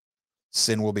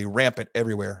 Sin will be rampant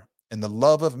everywhere, and the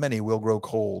love of many will grow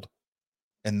cold.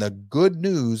 And the good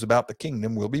news about the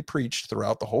kingdom will be preached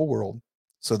throughout the whole world,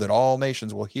 so that all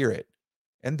nations will hear it,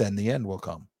 and then the end will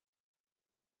come.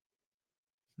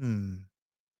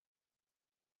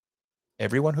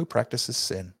 Everyone who practices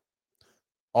sin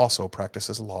also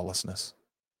practices lawlessness.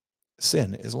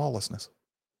 Sin is lawlessness.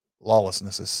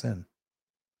 Lawlessness is sin.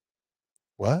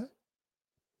 What?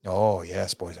 Oh,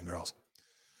 yes, boys and girls.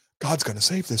 God's going to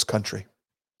save this country.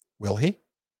 Will he?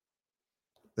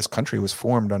 This country was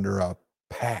formed under a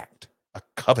pact, a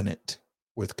covenant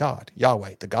with God,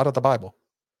 Yahweh, the God of the Bible.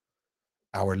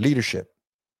 Our leadership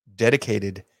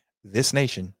dedicated this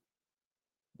nation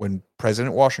when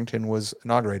President Washington was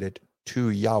inaugurated to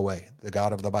Yahweh, the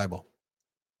God of the Bible.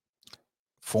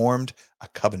 Formed a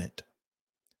covenant.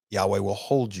 Yahweh will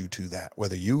hold you to that.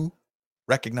 Whether you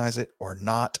recognize it or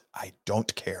not, I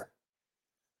don't care.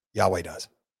 Yahweh does.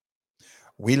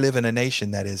 We live in a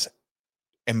nation that is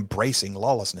embracing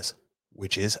lawlessness,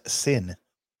 which is sin.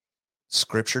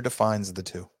 Scripture defines the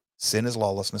two. Sin is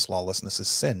lawlessness. Lawlessness is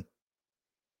sin.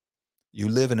 You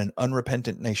live in an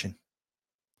unrepentant nation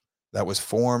that was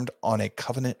formed on a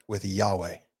covenant with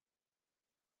Yahweh.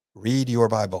 Read your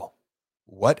Bible.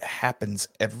 What happens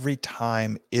every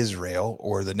time Israel,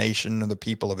 or the nation of the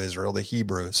people of Israel, the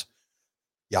Hebrews,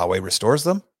 Yahweh restores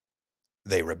them?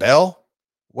 They rebel.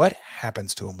 What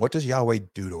happens to them? What does Yahweh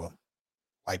do to them?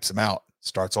 Wipes them out.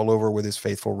 Starts all over with his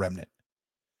faithful remnant.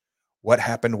 What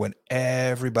happened when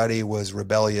everybody was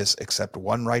rebellious except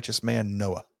one righteous man,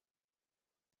 Noah?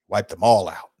 Wiped them all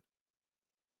out.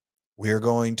 We're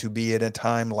going to be at a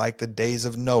time like the days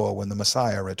of Noah when the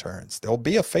Messiah returns. There'll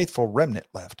be a faithful remnant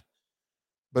left.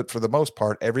 But for the most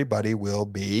part, everybody will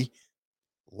be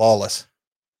lawless,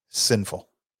 sinful.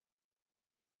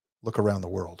 Look around the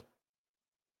world.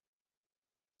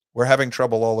 We're having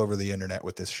trouble all over the internet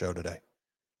with this show today.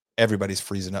 Everybody's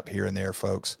freezing up here and there,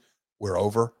 folks. We're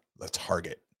over the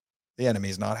target. The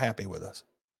enemy's not happy with us.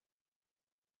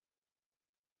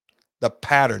 The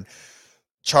pattern.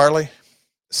 Charlie,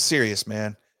 serious,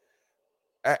 man.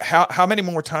 How many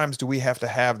more times do we have to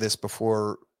have this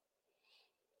before?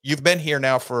 You've been here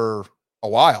now for a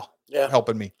while,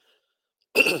 helping me.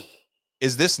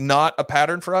 Is this not a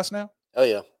pattern for us now? Oh,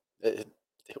 yeah.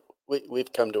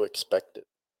 We've come to expect it.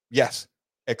 Yes,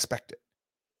 expect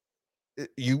it.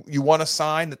 You want a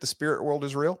sign that the spirit world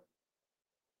is real?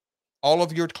 All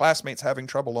of your classmates having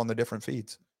trouble on the different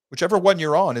feeds. Whichever one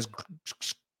you're on is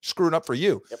screwing up for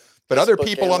you. Yep. But Facebook other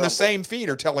people on the same feed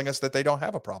are telling us that they don't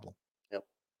have a problem. Yep.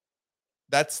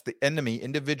 That's the enemy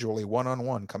individually,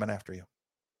 one-on-one, coming after you.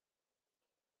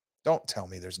 Don't tell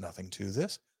me there's nothing to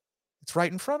this. It's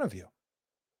right in front of you.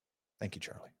 Thank you,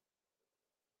 Charlie.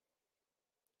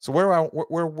 So where are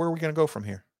we going to go from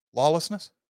here?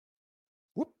 Lawlessness?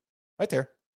 Whoop, right there.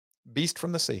 Beast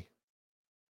from the sea.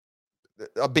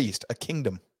 A beast, a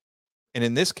kingdom. And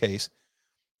in this case,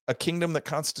 a kingdom that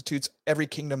constitutes every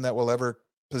kingdom that will ever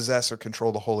possess or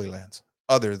control the Holy Lands,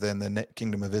 other than the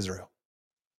kingdom of Israel.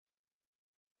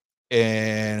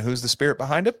 And who's the spirit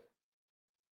behind it?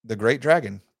 The great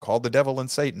dragon, called the devil and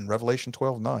Satan, Revelation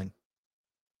 12:9.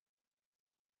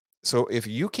 So if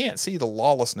you can't see the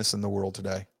lawlessness in the world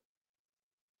today,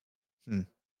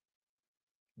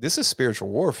 this is spiritual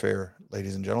warfare,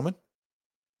 ladies and gentlemen.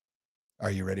 Are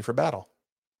you ready for battle?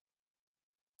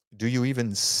 Do you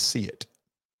even see it?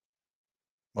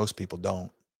 Most people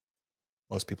don't.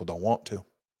 Most people don't want to.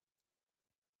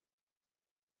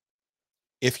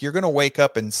 If you're going to wake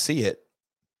up and see it,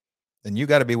 then you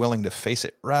got to be willing to face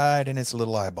it right in its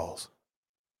little eyeballs.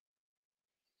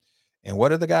 And what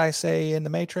did the guy say in the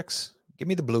Matrix? Give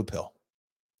me the blue pill.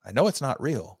 I know it's not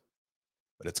real,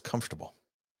 but it's comfortable.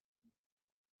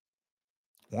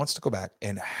 Wants to go back.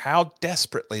 And how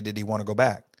desperately did he want to go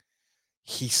back?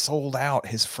 He sold out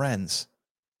his friends,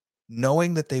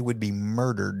 knowing that they would be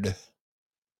murdered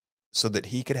so that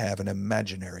he could have an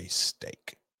imaginary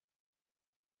stake.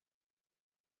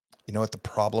 You know what the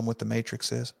problem with the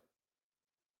Matrix is?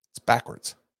 It's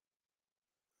backwards.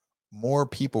 More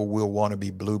people will want to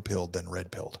be blue-pilled than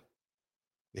red-pilled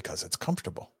because it's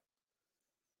comfortable.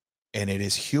 And it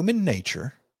is human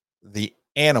nature, the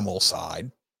animal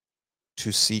side,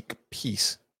 to seek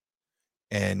peace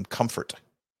and comfort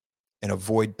and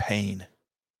avoid pain.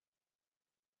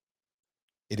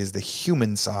 It is the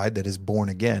human side that is born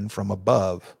again from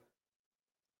above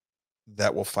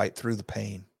that will fight through the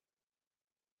pain,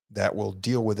 that will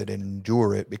deal with it and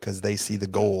endure it because they see the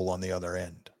goal on the other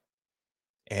end.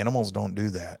 Animals don't do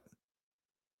that.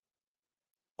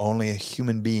 Only a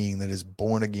human being that is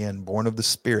born again, born of the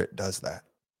Spirit, does that.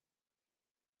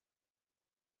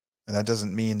 And that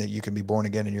doesn't mean that you can be born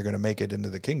again and you're going to make it into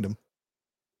the kingdom.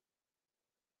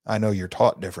 I know you're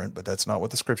taught different, but that's not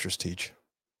what the scriptures teach.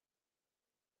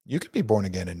 You can be born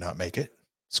again and not make it.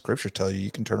 Scripture tells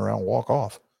you can turn around and walk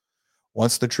off.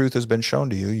 Once the truth has been shown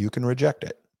to you, you can reject it.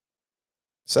 It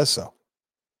says so.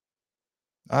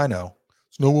 I know.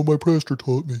 It's not what my pastor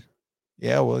taught me.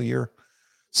 Yeah, well, your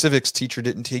civics teacher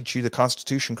didn't teach you the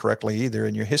Constitution correctly either,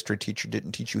 and your history teacher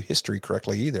didn't teach you history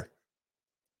correctly either.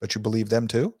 But you believe them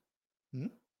too?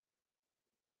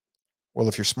 Well,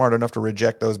 if you're smart enough to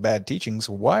reject those bad teachings,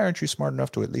 why aren't you smart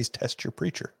enough to at least test your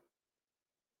preacher?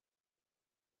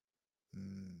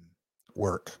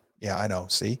 Work. Yeah, I know.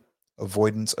 See?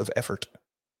 Avoidance of effort.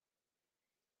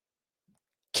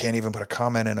 Can't even put a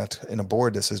comment in a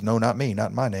board that says, no, not me,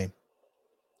 not my name.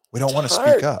 We don't want to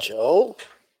speak up. Joe.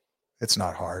 It's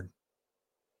not hard.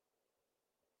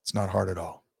 It's not hard at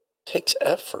all. It takes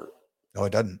effort. No, it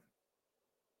doesn't.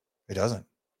 It doesn't.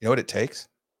 You know what it takes?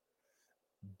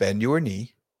 Bend your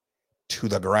knee to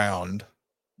the ground,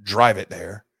 drive it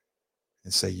there,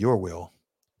 and say, your will,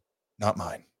 not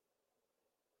mine.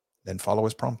 Then follow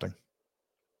his prompting.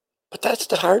 But that's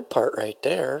the hard part right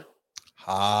there.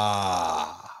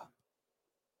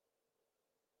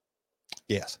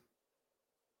 Yes.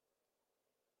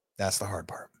 That's the hard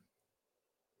part.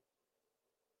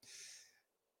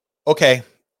 Okay.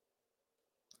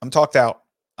 I'm talked out.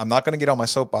 I'm not going to get on my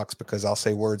soapbox because I'll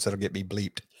say words that'll get me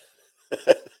bleeped.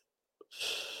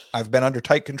 I've been under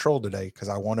tight control today because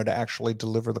I wanted to actually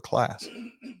deliver the class.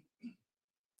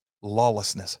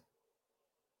 Lawlessness.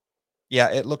 Yeah,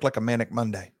 it looked like a manic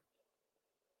Monday.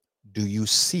 Do you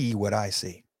see what I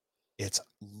see? It's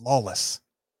lawless.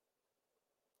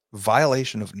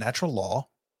 Violation of natural law,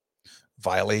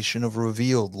 violation of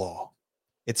revealed law.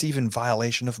 It's even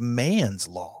violation of man's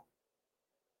law.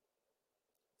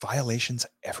 Violations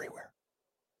everywhere.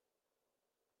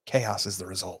 Chaos is the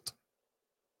result.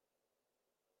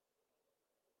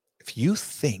 If you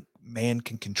think man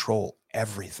can control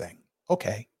everything,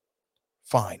 okay,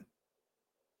 fine.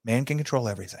 Man can control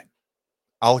everything.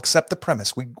 I'll accept the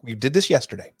premise. We did this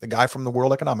yesterday. The guy from the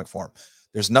World Economic Forum.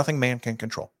 There's nothing man can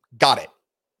control. Got it.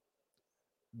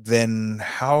 Then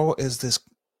how is this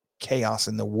chaos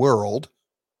in the world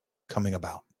coming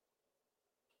about?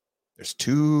 There's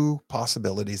two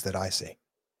possibilities that I see.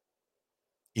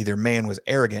 Either man was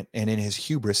arrogant and in his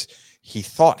hubris, he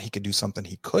thought he could do something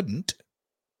he couldn't,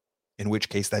 in which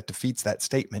case that defeats that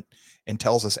statement and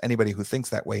tells us anybody who thinks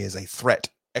that way is a threat,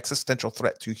 existential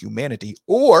threat to humanity,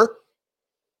 or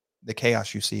the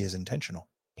chaos you see is intentional,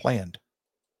 planned,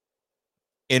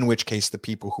 in which case the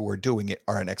people who are doing it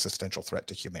are an existential threat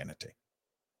to humanity.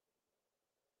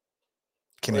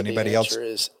 Can anybody else? The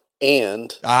answer is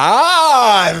and.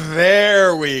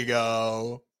 There we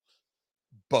go.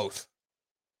 Both.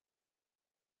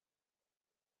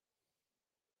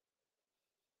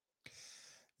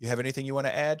 You have anything you want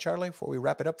to add, Charlie, before we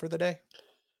wrap it up for the day?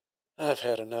 I've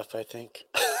had enough, I think.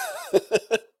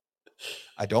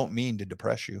 I don't mean to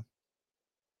depress you.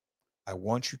 I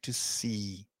want you to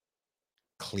see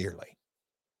clearly.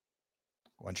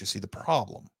 Once you see the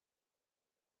problem,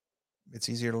 it's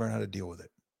easier to learn how to deal with it.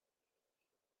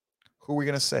 Who are we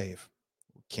going to save?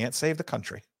 We can't save the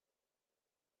country.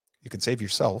 You can save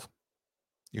yourself,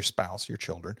 your spouse, your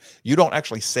children. You don't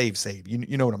actually save.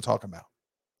 You know what I'm talking about.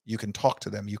 You can talk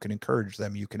to them. You can encourage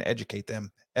them. You can educate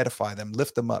them, edify them,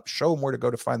 lift them up, show them where to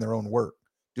go to find their own work,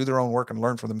 do their own work and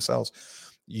learn for themselves.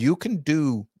 You can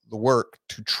do the work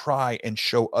to try and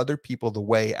show other people the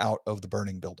way out of the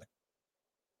burning building.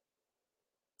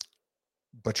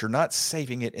 But you're not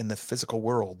saving it in the physical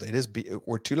world.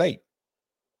 We're too late.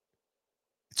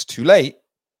 It's too late.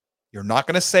 You're not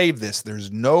going to save this.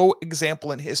 There's no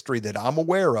example in history that I'm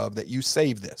aware of that you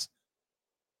save this.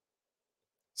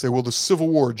 Say, well, the Civil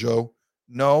War, Joe.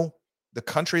 No, the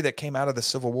country that came out of the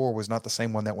Civil War was not the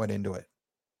same one that went into it.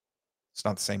 It's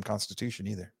not the same Constitution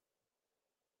either.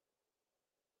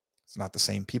 It's not the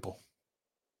same people.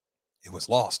 It was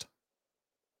lost.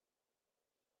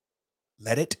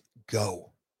 Let it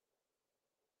go.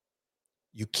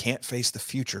 You can't face the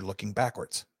future looking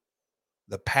backwards.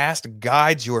 The past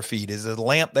guides your feet, is a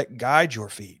lamp that guides your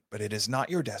feet, but it is not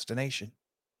your destination.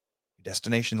 Your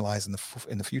destination lies in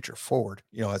the future, forward,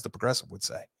 as the progressive would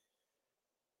say.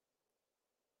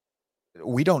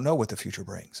 We don't know what the future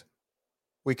brings.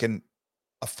 We can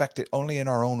affect it only in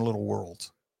our own little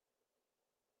worlds.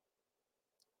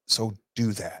 So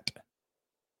do that.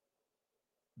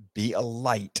 Be a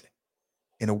light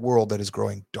in a world that is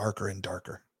growing darker and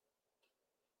darker.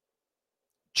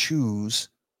 Choose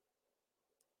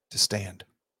to stand.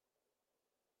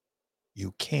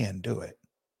 You can do it.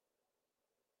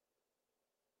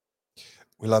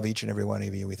 We love each and every one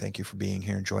of you. We thank you for being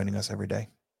here and joining us every day.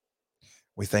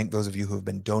 We thank those of you who have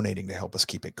been donating to help us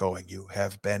keep it going. You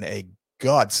have been a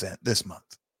godsend this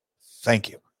month. Thank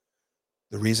you.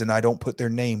 The reason I don't put their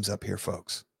names up here,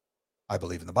 folks, I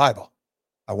believe in the Bible.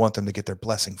 I want them to get their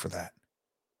blessing for that.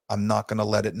 I'm not going to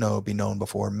let it be known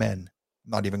before men.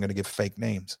 I'm not even going to give fake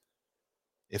names.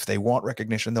 If they want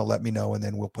recognition, they'll let me know, and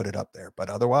then we'll put it up there. But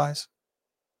otherwise,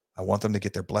 I want them to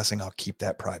get their blessing. I'll keep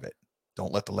that private.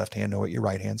 Don't let the left hand know what your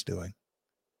right hand's doing.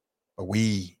 But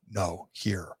we know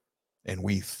here, and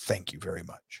we thank you very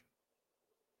much.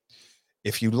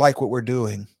 If you like what we're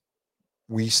doing,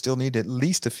 we still need at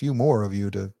least a few more of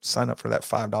you to sign up for that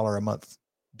 $5 a month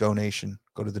donation.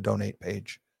 Go to the donate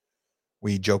page.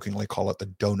 We jokingly call it the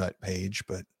donut page,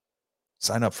 but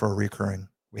sign up for a recurring.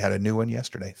 We had a new one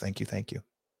yesterday. Thank you.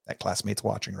 That classmate's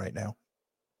watching right now.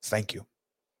 Thank you.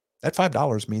 That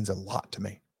 $5 means a lot to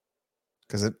me,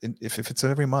 because if it's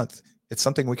every month, it's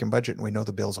something we can budget and we know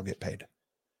the bills will get paid.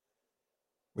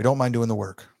 We don't mind doing the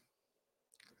work.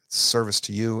 It's service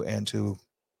to you and to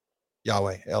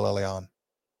Yahweh, El Elyon,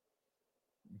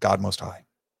 God Most High.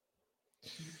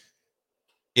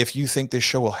 If you think this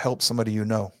show will help somebody you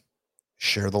know,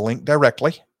 share the link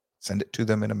directly. Send it to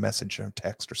them in a message or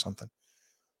text or something.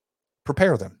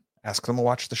 Prepare them. Ask them to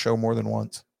watch the show more than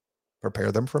once.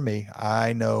 Prepare them for me.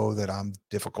 I know that I'm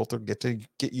difficult to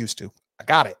get used to. I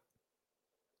got it.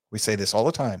 We say this all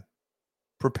the time.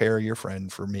 Prepare your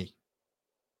friend for me.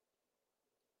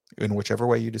 In whichever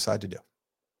way you decide to do.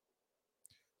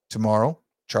 Tomorrow,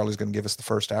 Charlie's going to give us the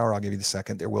first hour. I'll give you the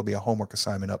second. There will be a homework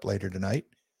assignment up later tonight.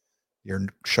 Your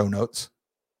show notes.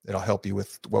 It'll help you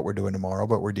with what we're doing tomorrow.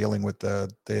 But we're dealing with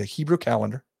the Hebrew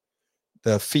calendar,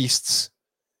 the feasts,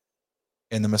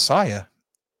 and the Messiah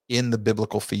in the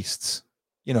biblical feasts.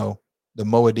 the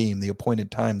Moedim, the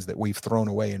appointed times that we've thrown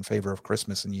away in favor of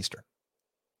Christmas and Easter.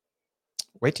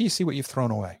 Wait till you see what you've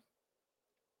thrown away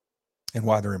and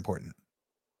why they're important.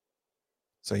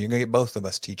 So you're going to get both of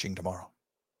us teaching tomorrow.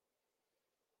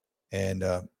 And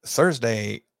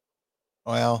Thursday,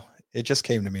 well, it just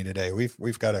came to me today.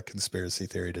 We've got a conspiracy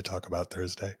theory to talk about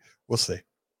Thursday. We'll see.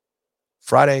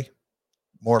 Friday,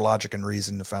 more logic and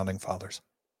reason to founding fathers.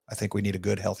 I think we need a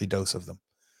good, healthy dose of them.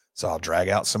 So I'll drag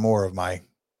out some more of my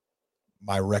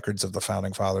records of the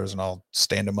founding fathers, and I'll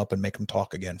stand them up and make them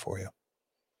talk again for you.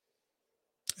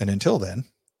 And until then,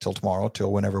 till tomorrow,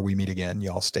 till whenever we meet again,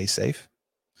 y'all stay safe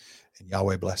and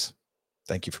Yahweh bless.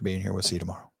 Thank you for being here. We'll see you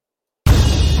tomorrow.